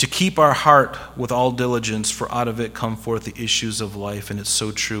to keep our heart with all diligence, for out of it come forth the issues of life. And it's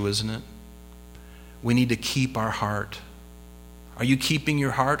so true, isn't it? We need to keep our heart. Are you keeping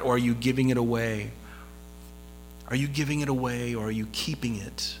your heart, or are you giving it away? Are you giving it away, or are you keeping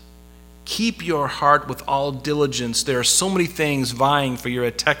it? Keep your heart with all diligence. There are so many things vying for your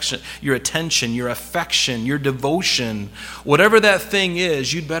attention, your affection, your devotion. Whatever that thing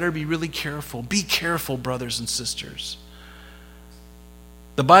is, you'd better be really careful. Be careful, brothers and sisters.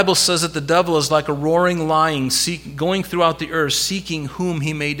 The Bible says that the devil is like a roaring lion going throughout the earth, seeking whom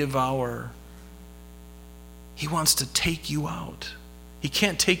he may devour. He wants to take you out. He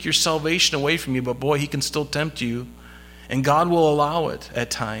can't take your salvation away from you, but boy, he can still tempt you. And God will allow it at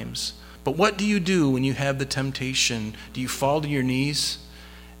times. But what do you do when you have the temptation? Do you fall to your knees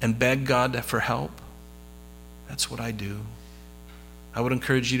and beg God for help? That's what I do. I would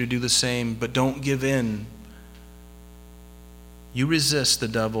encourage you to do the same, but don't give in. You resist the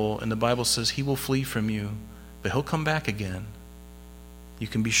devil, and the Bible says he will flee from you, but he'll come back again. You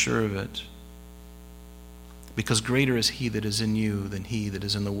can be sure of it. Because greater is he that is in you than he that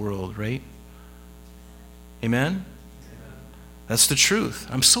is in the world, right? Amen? That's the truth.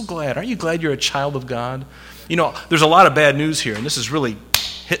 I'm so glad. Aren't you glad you're a child of God? There's a lot of bad news here, and this is really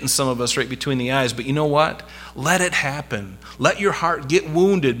hitting some of us right between the eyes. But you know what? Let it happen. Let your heart get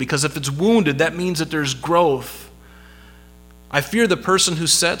wounded, because if it's wounded, that means that there's growth. I fear the person who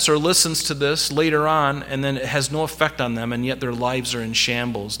sits or listens to this later on, and then it has no effect on them, and yet their lives are in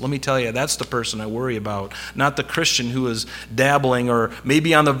shambles. Let me tell you, that's the person I worry about, not the Christian who is dabbling or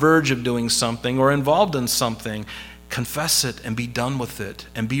maybe on the verge of doing something or involved in something. Confess it and be done with it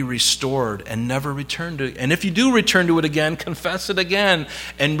and be restored and never return to it. And if you do return to it again, confess it again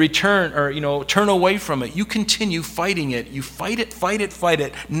and return, or turn away from it. You continue fighting it. You fight it, fight it, fight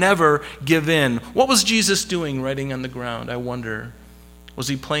it. Never give in. What was Jesus doing writing on the ground? I wonder. Was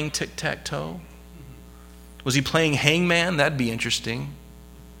he playing tic-tac-toe? Was he playing hangman? That'd be interesting.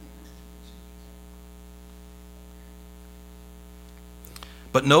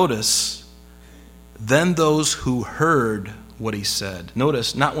 But notice, then those who heard what he said.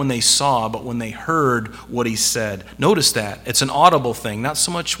 Notice, not when they saw, but when they heard what he said. Notice that. It's an audible thing, not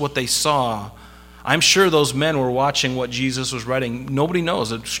so much what they saw. I'm sure those men were watching what Jesus was writing. Nobody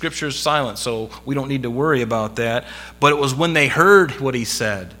knows. The scripture is silent, so we don't need to worry about that. But it was when they heard what he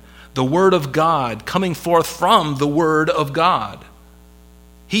said. The word of God coming forth from the word of God.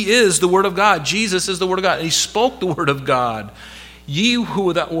 He is the Word of God. Jesus is the Word of God. And he spoke the Word of God. Ye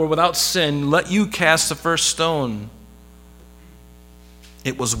who were without sin, let you cast the first stone.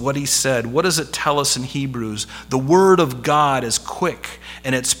 It was what he said. What does it tell us in Hebrews? The Word of God is quick,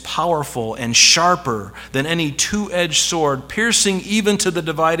 and it's powerful and sharper than any two-edged sword, piercing even to the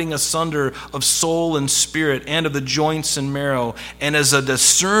dividing asunder of soul and spirit, and of the joints and marrow, and as a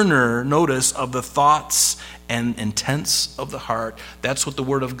discerner, notice, of the thoughts and intents of the heart. That's what the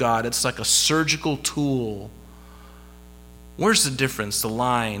Word of God, it's like a surgical tool. Where's the difference, the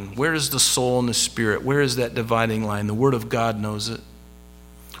line? Where is the soul and the spirit? Where is that dividing line? The Word of God knows it.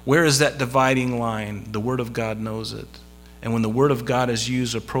 Where is that dividing line? The Word of God knows it. And when the Word of God is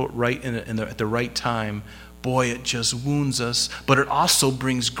used at the right time, boy, it just wounds us. But it also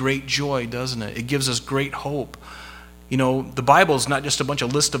brings great joy, doesn't it? It gives us great hope. You know, the Bible is not just a bunch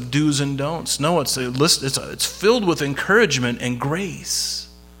of list of do's and don'ts. No, it's a list. It's filled with encouragement and grace.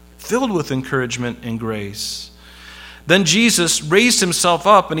 Filled with encouragement and grace. Then Jesus raised himself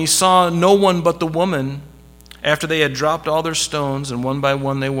up, and he saw no one but the woman. After they had dropped all their stones, and one by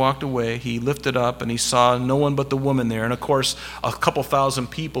one they walked away, he lifted up, and he saw no one but the woman there. And of course, a couple thousand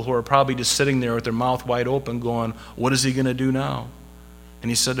people who are probably just sitting there with their mouth wide open going, what is he going to do now?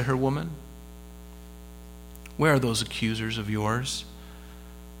 And he said to her, woman, where are those accusers of yours?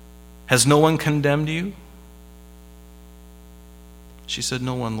 Has no one condemned you? She said,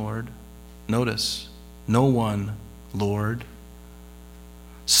 no one, Lord. Notice, no one, Lord.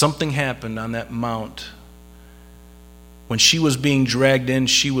 Something happened on that mount. When she was being dragged in,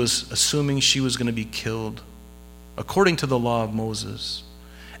 she was assuming she was going to be killed, according to the law of Moses.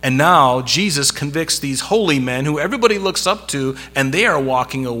 And now Jesus convicts these holy men who everybody looks up to, and they are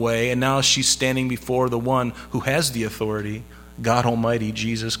walking away, and now she's standing before the one who has the authority, God Almighty,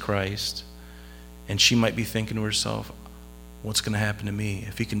 Jesus Christ. And she might be thinking to herself, what's going to happen to me?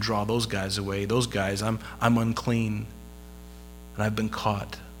 If he can draw those guys away, those guys, I'm unclean, and I've been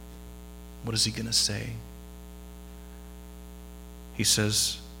caught. What is he going to say? He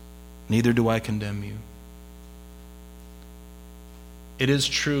says, neither do I condemn you. It is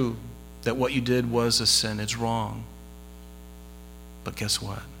true that what you did was a sin. It's wrong. But guess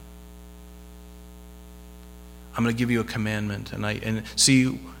what? I'm going to give you a commandment. And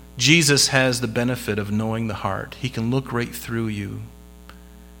see, Jesus has the benefit of knowing the heart. He can look right through you.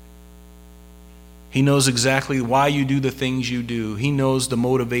 He knows exactly why you do the things you do. He knows the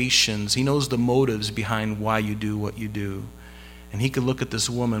motivations. He knows the motives behind why you do what you do. And he could look at this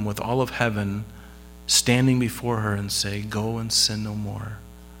woman with all of heaven standing before her and say, go and sin no more.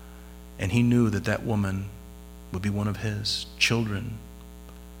 And he knew that that woman would be one of his children.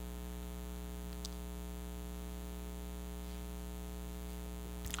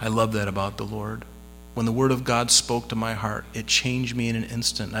 I love that about the Lord. When the Word of God spoke to my heart, it changed me in an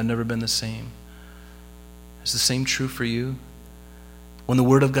instant. I've never been the same. Is the same true for you? When the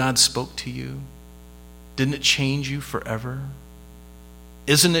Word of God spoke to you, didn't it change you forever?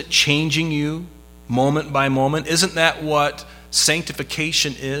 Isn't it changing you moment by moment? Isn't that what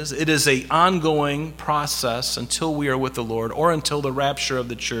sanctification is? It is an ongoing process until we are with the Lord or until the rapture of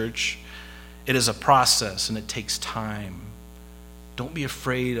the church. It is a process and it takes time. Don't be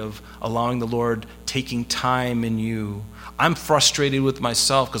afraid of allowing the Lord taking time in you. I'm frustrated with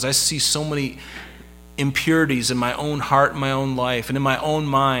myself because I see so many impurities in my own heart, in my own life, and in my own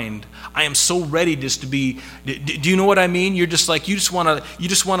mind. I am so ready just to be. Do you know what I mean? You're just like you just want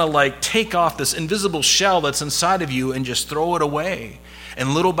to like take off this invisible shell that's inside of you and just throw it away.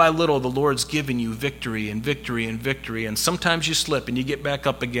 And little by little, the Lord's giving you victory and victory and victory. And sometimes you slip and you get back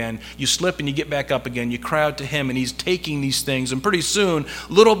up again. You slip and you get back up again. You cry out to Him and He's taking these things. And pretty soon,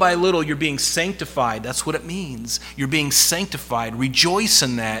 little by little, you're being sanctified. That's what it means. You're being sanctified. Rejoice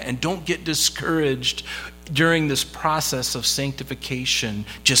in that and don't get discouraged during this process of sanctification.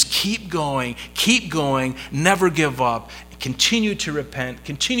 Just keep going, never give up. Continue to repent,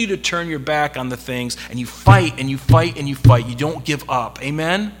 continue to turn your back on the things, and you fight and you fight and you fight. You don't give up.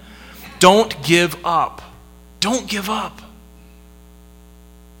 Amen? Don't give up. Don't give up.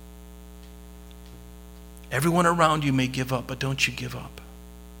 Everyone around you may give up, but don't you give up.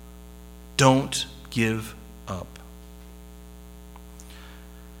 Don't give up.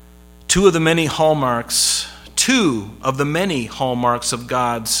 Two of the many hallmarks of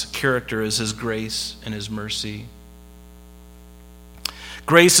God's character is His grace and His mercy.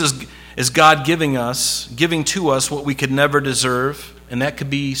 Grace is God giving to us what we could never deserve, and that could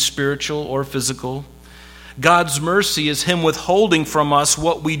be spiritual or physical. God's mercy is Him withholding from us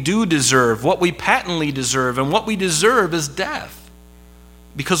what we do deserve, what we patently deserve, and what we deserve is death.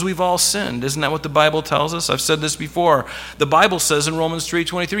 Because we've all sinned. Isn't that what the Bible tells us? I've said this before. The Bible says in Romans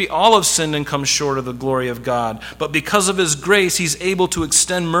 3:23, all have sinned and come short of the glory of God. But because of his grace, he's able to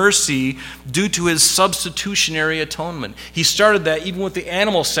extend mercy due to his substitutionary atonement. He started that even with the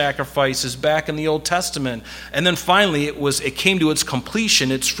animal sacrifices back in the Old Testament. And then finally it came to its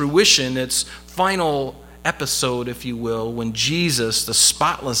completion, its fruition, its final episode, if you will, when Jesus, the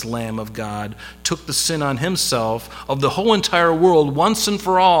spotless Lamb of God, took the sin on himself of the whole entire world once and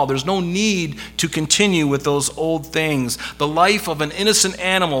for all. There's no need to continue with those old things. The life of an innocent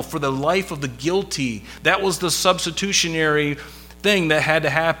animal for the life of the guilty, that was the substitutionary thing that had to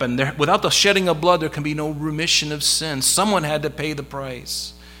happen. Without the shedding of blood, there can be no remission of sin. Someone had to pay the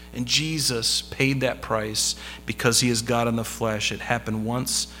price. And Jesus paid that price because he is God in the flesh. It happened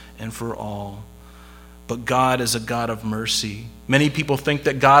once and for all. But God is a God of mercy. Many people think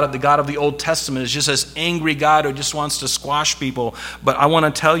that the God of the Old Testament is just this angry God who just wants to squash people. But I want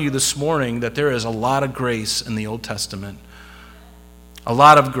to tell you this morning that there is a lot of grace in the Old Testament. A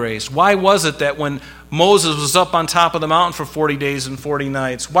lot of grace. Why was it that when Moses was up on top of the mountain for 40 days and 40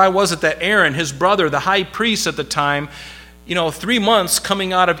 nights, why was it that Aaron, his brother, the high priest at the time, 3 months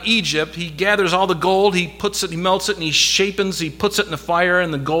coming out of Egypt, he gathers all the gold, he melts it, and he puts it in the fire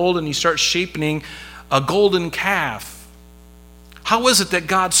and the gold, and he starts shaping a golden calf. How is it that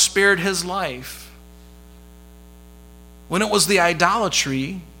God spared his life? When it was the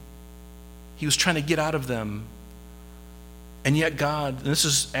idolatry, he was trying to get out of them. And yet God, and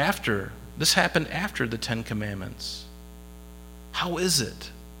this happened after the 10 Commandments. How is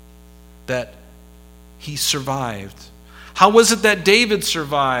it that he survived? How is it that David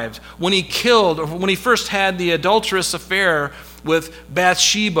survived when he first had the adulterous affair with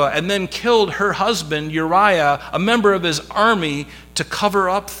Bathsheba and then killed her husband Uriah, a member of his army, to cover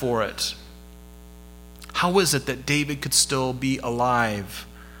up for it? How is it that David could still be alive?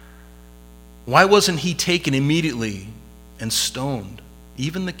 Why wasn't he taken immediately and stoned?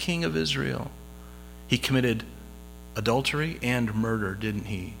 Even the king of Israel. He committed adultery and murder, didn't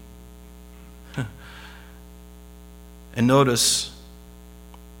he? And notice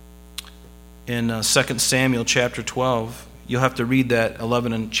in 2 Samuel chapter 12, you'll have to read that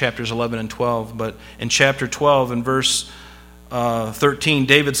chapters 11 and 12, but in chapter 12 and verse 13,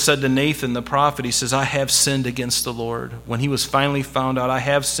 David said to Nathan the prophet, he says, I have sinned against the Lord. When he was finally found out, I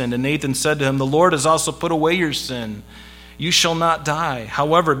have sinned. And Nathan said to him, the Lord has also put away your sin. You shall not die.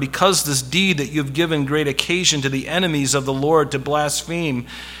 However, because this deed that you've given great occasion to the enemies of the Lord to blaspheme,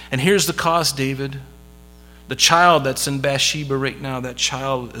 and here's the cost, David. The child that's in Bathsheba right now, that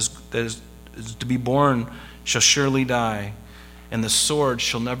child that is to be born shall surely die, and the sword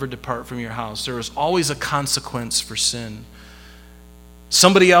shall never depart from your house. There is always a consequence for sin.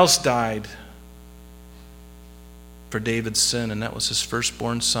 Somebody else died for David's sin, and that was his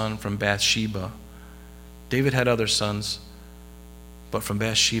firstborn son from Bathsheba. David had other sons, but from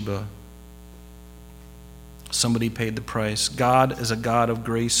Bathsheba, somebody paid the price. God is a God of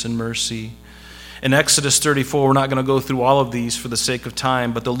grace and mercy. In Exodus 34, we're not going to go through all of these for the sake of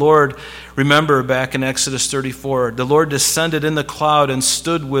time, but the Lord, remember back in Exodus 34, the Lord descended in the cloud and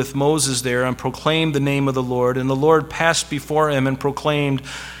stood with Moses there and proclaimed the name of the Lord, and the Lord passed before him and proclaimed,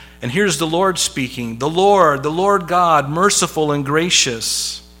 and here's the Lord speaking, the Lord God, merciful and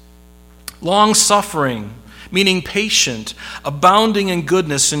gracious, long-suffering, meaning patient, abounding in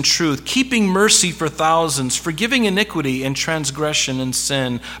goodness and truth, keeping mercy for thousands, forgiving iniquity and transgression and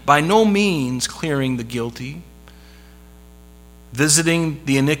sin, by no means clearing the guilty, visiting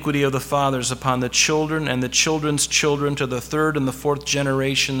the iniquity of the fathers upon the children and the children's children to the third and the fourth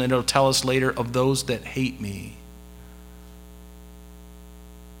generation, and it'll tell us later, of those that hate me.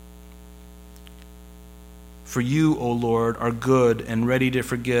 For you, O Lord, are good and ready to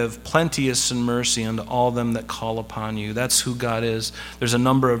forgive, plenteous in mercy unto all them that call upon you. That's who God is. There's a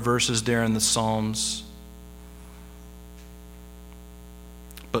number of verses there in the Psalms.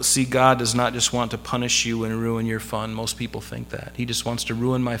 But see, God does not just want to punish you and ruin your fun. Most people think that. He just wants to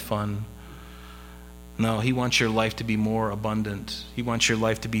ruin my fun. No, he wants your life to be more abundant. He wants your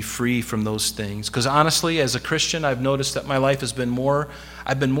life to be free from those things. Because honestly, as a Christian, I've noticed that my life has been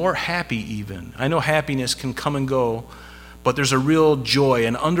I've been more happy even. I know happiness can come and go, but there's a real joy,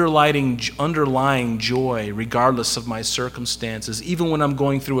 an underlying joy, regardless of my circumstances. Even when I'm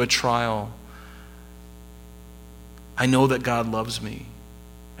going through a trial, I know that God loves me.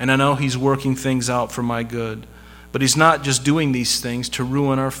 And I know he's working things out for my good. But he's not just doing these things to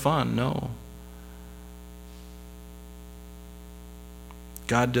ruin our fun, no.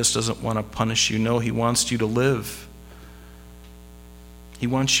 God just doesn't want to punish you. No, he wants you to live. He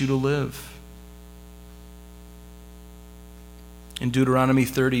wants you to live. In Deuteronomy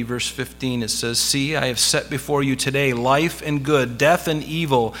 30, verse 15, it says, "See, I have set before you today life and good, death and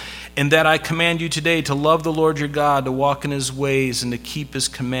evil, and that I command you today to love the Lord your God, to walk in his ways, and to keep his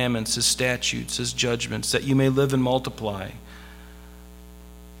commandments, his statutes, his judgments, that you may live and multiply."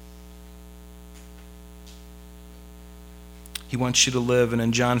 He wants you to live. And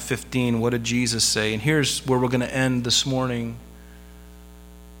in John 15, what did Jesus say? And here's where we're going to end this morning.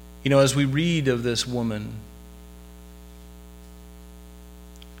 As we read of this woman,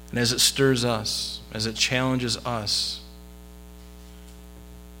 and as it stirs us, as it challenges us,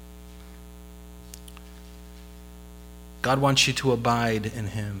 God wants you to abide in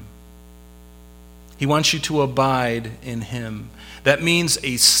him. He wants you to abide in him. That means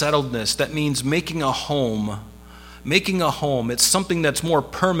a settledness. That means making a home. Making a home. It's something that's more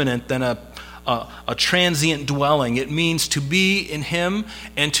permanent than a transient dwelling. It means to be in him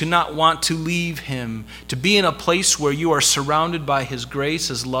and to not want to leave him. To be in a place where you are surrounded by his grace,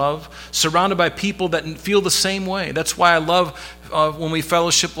 his love, surrounded by people that feel the same way. That's why I love when we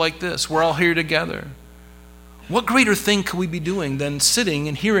fellowship like this. We're all here together. What greater thing could we be doing than sitting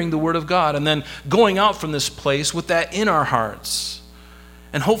and hearing the word of God and then going out from this place with that in our hearts?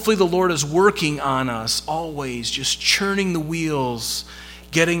 And hopefully the Lord is working on us always, just churning the wheels,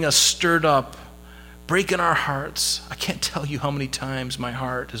 getting us stirred up, breaking our hearts. I can't tell you how many times my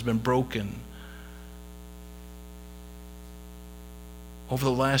heart has been broken over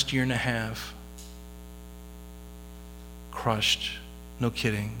the last year and a half. Crushed, no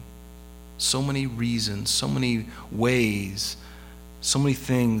kidding. So many reasons, so many ways, so many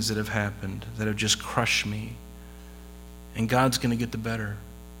things that have happened that have just crushed me. And God's going to get the better.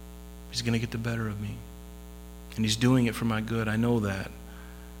 He's going to get the better of me. And he's doing it for my good. I know that.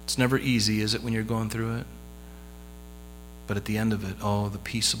 It's never easy, is it, when you're going through it? But at the end of it, the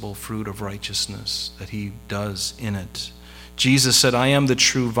peaceable fruit of righteousness that he does in it. Jesus said, "I am the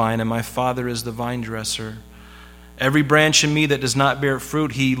true vine, and my Father is the vine dresser. Every branch in me that does not bear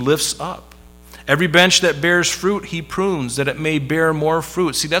fruit, he lifts up. Every branch that bears fruit, he prunes, that it may bear more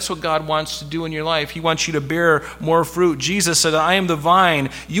fruit." See, that's what God wants to do in your life. He wants you to bear more fruit. Jesus said, "I am the vine,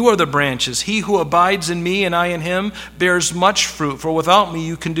 you are the branches. He who abides in me and I in him bears much fruit, for without me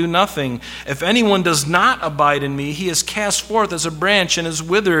you can do nothing. If anyone does not abide in me, he is cast forth as a branch and is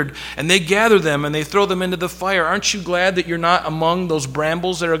withered, and they gather them and they throw them into the fire." Aren't you glad that you're not among those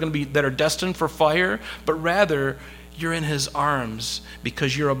brambles that are destined for fire, but rather you're in his arms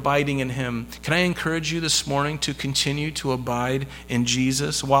because you're abiding in him? Can I encourage you this morning to continue to abide in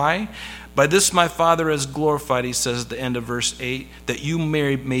Jesus? Why? "By this my Father is glorified," he says at the end of verse 8, "that you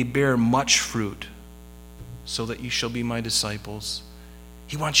may bear much fruit, so that you shall be my disciples."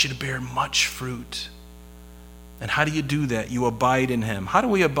 He wants you to bear much fruit. And how do you do that? You abide in him. How do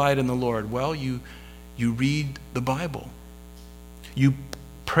we abide in the Lord? Well, you read the Bible. You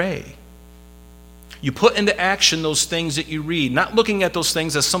pray. You put into action those things that you read, not looking at those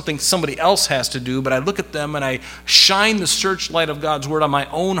things as something somebody else has to do, but I look at them and I shine the searchlight of God's word on my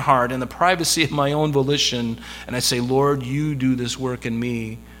own heart in the privacy of my own volition, and I say, "Lord, you do this work in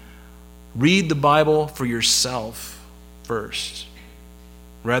me." Read the Bible for yourself first,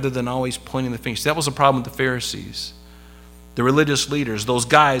 rather than always pointing the finger. That was a problem with the Pharisees, the religious leaders, those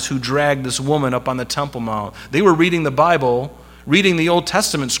guys who dragged this woman up on the Temple Mount. They were reading the Bible, reading the Old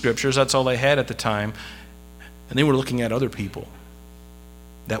Testament scriptures, that's all they had at the time, and they were looking at other people.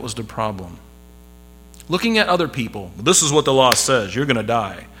 That was the problem. Looking at other people. This is what the law says, you're going to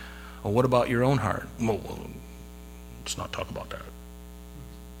die. Well, what about your own heart? Well, let's not talk about that.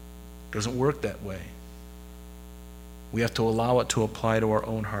 It doesn't work that way. We have to allow it to apply to our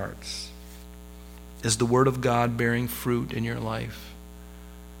own hearts. Is the Word of God bearing fruit in your life?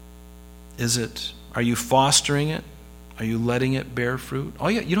 Is it? Are you fostering it? Are you letting it bear fruit?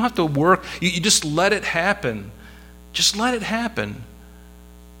 You don't have to work. You just let it happen. Just let it happen.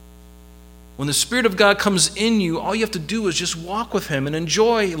 When the Spirit of God comes in you, all you have to do is just walk with him and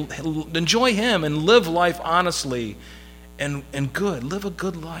enjoy him and live life honestly and good. Live a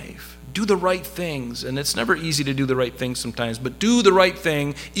good life. Do the right things. And it's never easy to do the right things sometimes, but do the right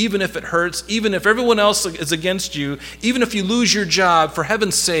thing even if it hurts, even if everyone else is against you, even if you lose your job, for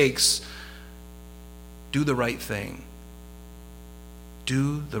heaven's sakes, do the right thing.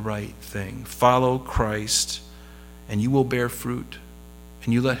 Do the right thing. Follow Christ, and you will bear fruit.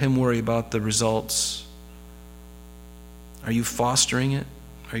 And you let him worry about the results. Are you fostering it?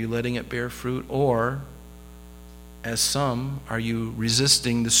 Are you letting it bear fruit? Or, as some, are you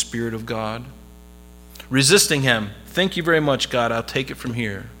resisting the Spirit of God? Resisting him. Thank you very much, God. I'll take it from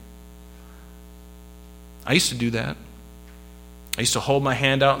here. I used to do that. I used to hold my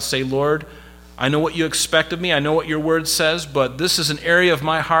hand out and say, "Lord, I know what you expect of me. I know what your word says, but this is an area of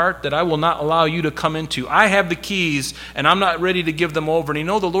my heart that I will not allow you to come into. I have the keys, and I'm not ready to give them over. And you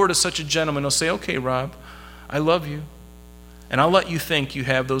know the Lord is such a gentleman. He'll say, okay, Rob, I love you. And I'll let you think you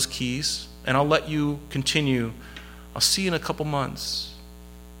have those keys, and I'll let you continue. I'll see you in a couple months.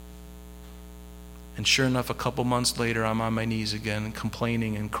 And sure enough, a couple months later, I'm on my knees again,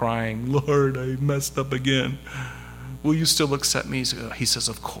 complaining and crying, Lord, I messed up again. Will you still accept me? He says,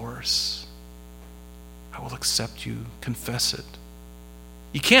 of course. I will accept you. Confess it.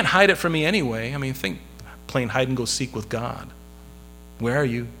 You can't hide it from me anyway. I mean, think playing hide and go seek with God. Where are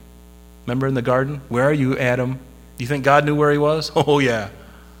you? Remember in the garden? Where are you, Adam? Do you think God knew where he was? Oh, yeah.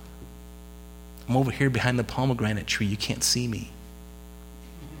 I'm over here behind the pomegranate tree. You can't see me.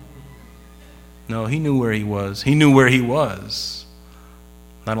 No, he knew where he was. He knew where he was.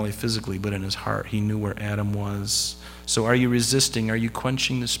 Not only physically, but in his heart. He knew where Adam was. So are you resisting? Are you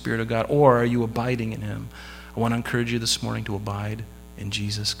quenching the Spirit of God? Or are you abiding in him? I want to encourage you this morning to abide in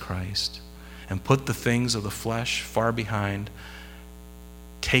Jesus Christ and put the things of the flesh far behind.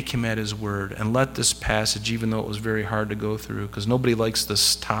 Take him at his word and let this passage, even though it was very hard to go through, because nobody likes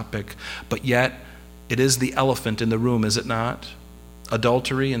this topic, but yet it is the elephant in the room, is it not?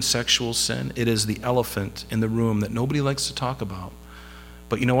 Adultery and sexual sin, it is the elephant in the room that nobody likes to talk about.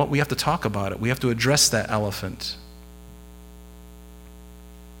 But you know what? We have to talk about it. We have to address that elephant.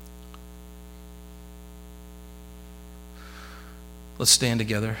 Let's stand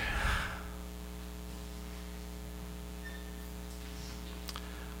together.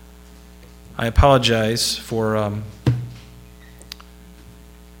 I apologize for,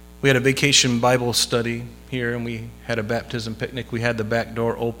 we had a vacation Bible study here, and we had a baptism picnic. We had the back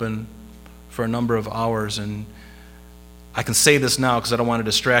door open for a number of hours, and I can say this now because I don't want to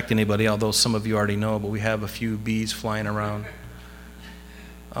distract anybody, although some of you already know, but we have a few bees flying around.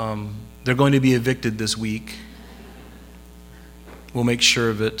 They're going to be evicted this week. We'll make sure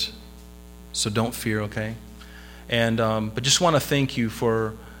of it, so don't fear, okay? And but just want to thank you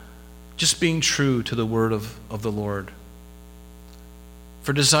for just being true to the word of the Lord,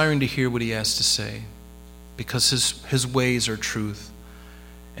 for desiring to hear what he has to say, because his ways are truth,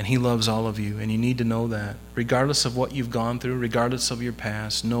 and he loves all of you, and you need to know that. Regardless of what you've gone through, regardless of your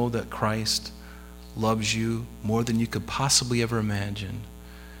past, know that Christ loves you more than you could possibly ever imagine.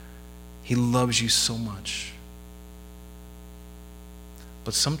 He loves you so much.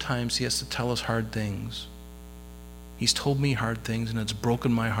 But sometimes he has to tell us hard things. He's told me hard things, and it's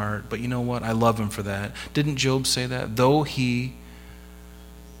broken my heart. But you know what? I love him for that. Didn't Job say that? Though he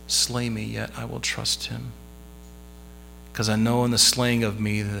slay me, yet I will trust him. Because I know in the slaying of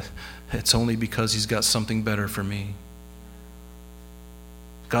me that it's only because he's got something better for me.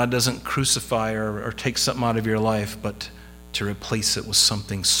 God doesn't crucify or take something out of your life, but to replace it with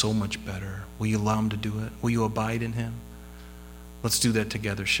something so much better. Will you allow him to do it? Will you abide in him? Let's do that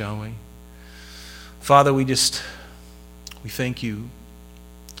together, shall we? Father, we thank you.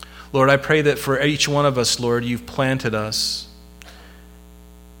 Lord, I pray that for each one of us, Lord, you've planted us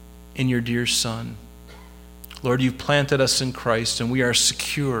in your dear Son. Lord, you've planted us in Christ, and we are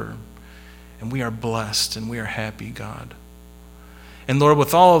secure, and we are blessed, and we are happy, God. And Lord,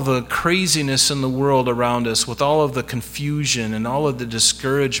 with all of the craziness in the world around us, with all of the confusion and all of the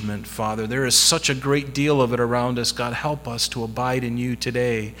discouragement, Father, there is such a great deal of it around us. God, help us to abide in you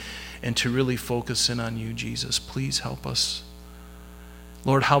today and to really focus in on you, Jesus. Please help us.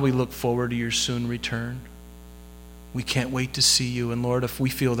 Lord, how we look forward to your soon return. We can't wait to see you. And Lord, if we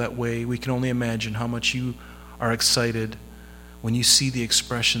feel that way, we can only imagine how much you are excited when you see the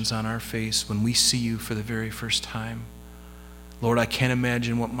expressions on our face, when we see you for the very first time. Lord, I can't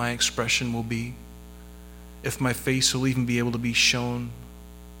imagine what my expression will be, if my face will even be able to be shown,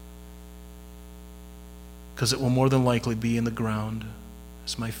 because it will more than likely be in the ground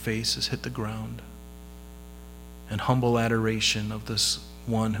as my face has hit the ground, and humble adoration of this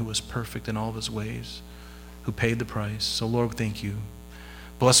one who is perfect in all of his ways, who paid the price. So Lord, thank you.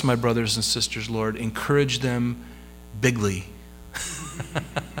 Bless my brothers and sisters, Lord. Encourage them bigly.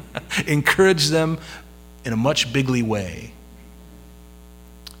 Encourage them in a much bigly way.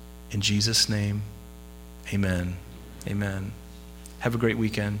 In Jesus' name, amen. Amen. Have a great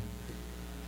weekend.